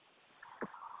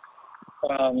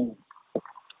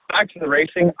 Back to the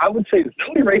racing, I would say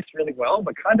Zoe raced really well,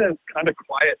 but kind of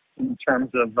quiet in terms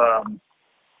of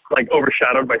like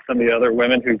overshadowed by some of the other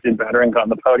women who did better and got on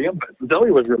the podium. But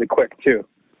Zoe was really quick too.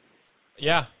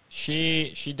 Yeah,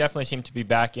 she definitely seemed to be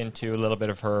back into a little bit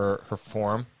of her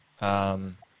form.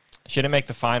 She didn't make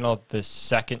the final the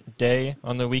second day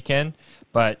on the weekend,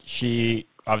 but she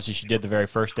did the very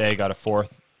first day, got a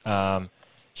fourth.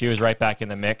 She was right back in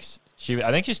the mix.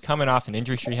 I think she's coming off an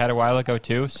injury she had a while ago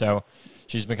too, so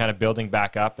she's been kind of building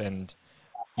back up. And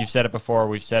you've said it before,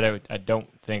 we've said it. I don't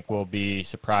think we'll be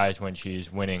surprised when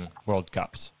she's winning World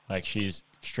Cups. Like she's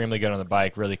extremely good on the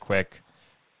bike, really quick.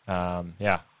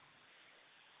 Yeah.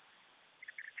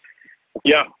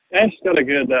 Yeah, and she's got a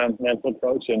good mental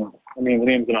approach, and I mean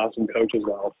Liam's an awesome coach as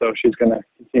well, so she's going to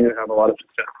continue to have a lot of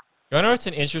success. You know, it's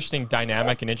an interesting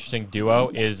dynamic, an interesting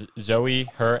duo is Zoe,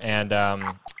 her, and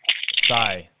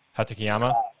Sai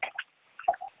Hatakeyama.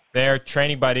 They're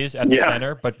training buddies at the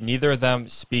center, but neither of them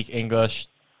speak English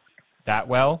that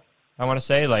well, I want to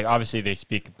say. Like, obviously, they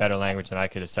speak a better language than I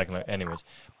could a second language anyways.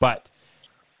 But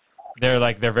they're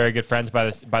very good friends by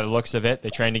the looks of it. They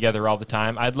train together all the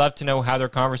time. I'd love to know how their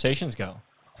conversations go.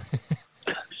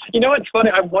 You know what's funny?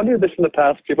 I've wondered this in the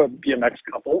past too about BMX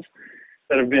couples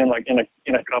that have been like in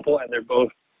a couple and they're both,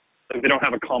 like, they don't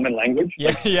have a common language. Yeah,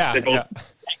 like, yeah, they both,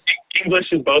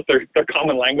 English is both their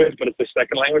common language, but it's their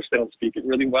second language. They don't speak it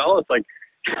really well. It's like,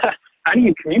 how do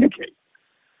you communicate?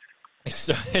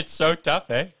 It's so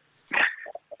tough, eh?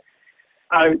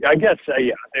 I guess,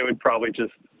 yeah, they would probably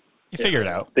just... You figure it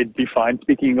out. They'd be fine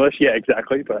speaking English. Yeah,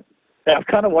 exactly. But yeah, I've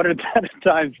kind of wondered that at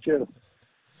times, too.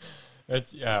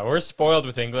 We're spoiled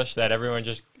with English that everyone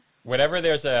just... Whenever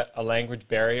there's a language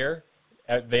barrier,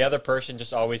 the other person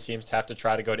just always seems to have to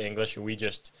try to go to English, and we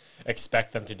just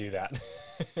expect them to do that.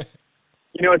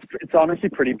 You know, it's honestly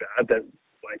pretty bad that,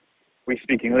 like, we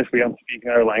speak English, we don't speak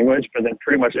another language, but then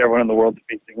pretty much everyone in the world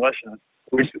speaks English, and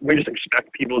we just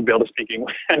expect people to be able to speak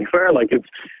English anywhere. Like, it's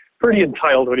pretty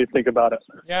entitled when you think about it.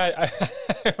 Yeah,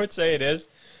 I would say it is.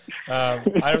 I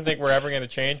don't think we're ever going to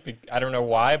change. I don't know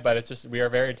why, but it's just we are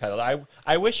very entitled.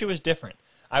 I wish it was different.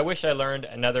 I wish I learned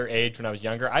another age when I was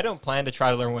younger. I don't plan to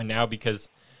try to learn one now because,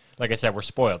 like I said, we're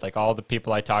spoiled. Like all the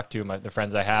people I talk to, the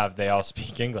friends I have, they all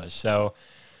speak English. So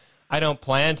I don't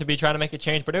plan to be trying to make a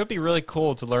change, but it would be really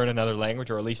cool to learn another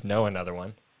language or at least know another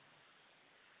one.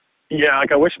 Yeah,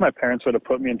 like I wish my parents would have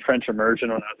put me in French immersion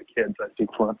when I was a kid so I speak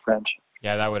fluent French.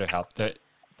 Yeah, that would have helped. The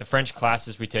French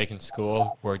classes we take in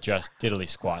school were just diddly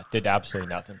squat. Did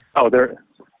absolutely nothing. Oh, they're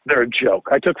a joke.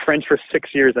 I took French for 6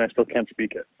 years and I still can't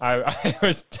speak it. I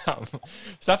was dumb.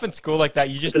 Stuff in school like that,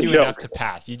 you just do enough to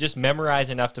pass. You just memorize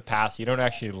enough to pass. You don't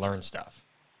actually learn stuff.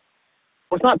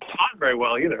 Well, it's not taught very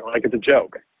well either. Like, it's a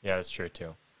joke. Yeah, that's true,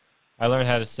 too. I learned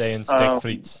how to say in steak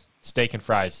frites. Steak and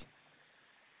fries.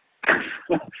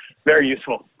 Very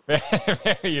useful.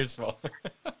 Very useful.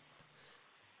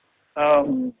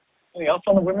 Anything else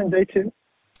on the Women's Day, too?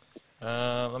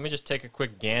 Let me just take a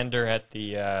quick gander at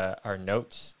our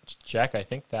notes check. I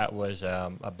think that was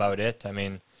about it. I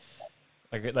mean,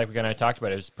 like we kind of talked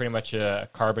about, it was pretty much a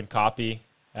carbon copy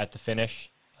at the finish.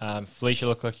 Felicia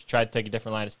looked like she tried to take a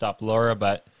different line to stop Laura,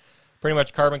 but pretty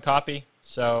much carbon copy.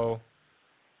 So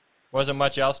wasn't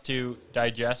much else to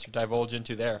digest or divulge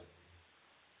into there.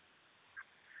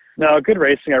 No, good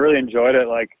racing. I really enjoyed it.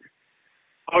 Like,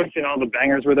 obviously, all the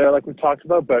bangers were there, like we talked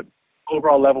about, but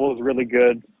overall level was really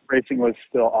good. Racing was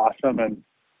still awesome, and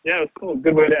yeah, it was cool.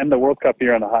 Good way to end the World Cup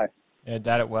year on a high. Yeah,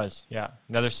 that it was. Yeah,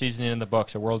 another season in the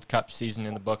books, a World Cup season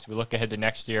in the books. We look ahead to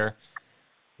next year.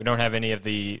 We don't have any of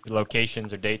the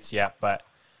locations or dates yet, but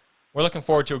we're looking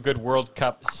forward to a good World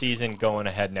Cup season going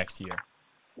ahead next year.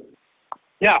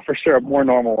 Yeah, for sure. A more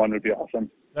normal one would be awesome.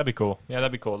 That'd be cool. Yeah,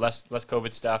 that'd be cool. Less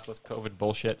COVID stuff, less COVID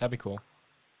bullshit. That'd be cool.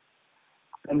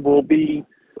 And we'll be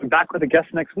back with a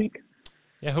guest next week.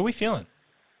 Yeah, who we feeling?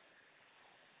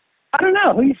 I don't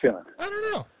know. Who are you feeling? I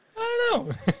don't know. I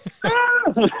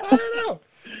don't know.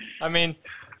 I mean,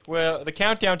 well, the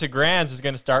countdown to Grands is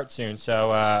going to start soon,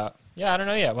 so yeah, I don't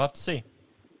know yet. We'll have to see.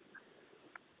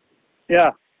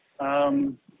 Yeah.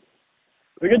 It'd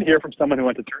be good to hear from someone who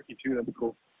went to Turkey too. That'd be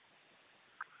cool.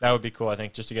 That would be cool, I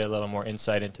think, just to get a little more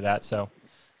insight into that. So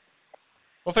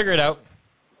we'll figure it out.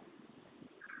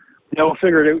 Yeah, we'll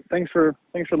figure it out. Thanks for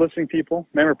listening, people.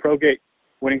 Remember, ProGate.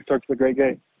 Winning starts with a great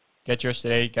gate. Get yours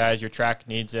today, guys. Your track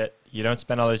needs it. You don't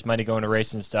spend all this money going to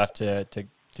race and stuff to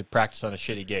practice on a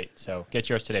shitty gate. So get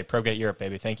yours today. ProGate Europe,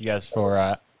 baby. Thank you guys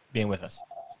for being with us.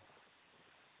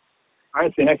 All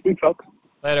right, see you next week, folks.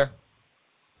 Later.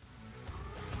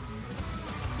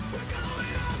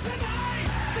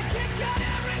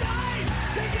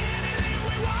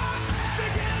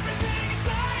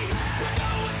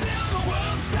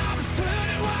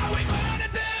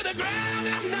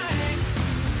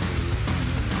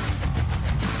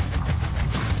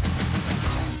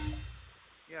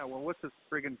 Yeah, well, what's this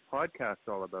friggin' podcast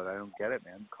all about? I don't get it,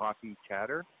 man. Coffee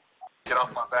chatter? Get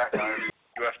off my back, guys.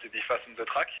 You have to be fast on the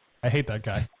track. I hate that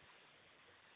guy.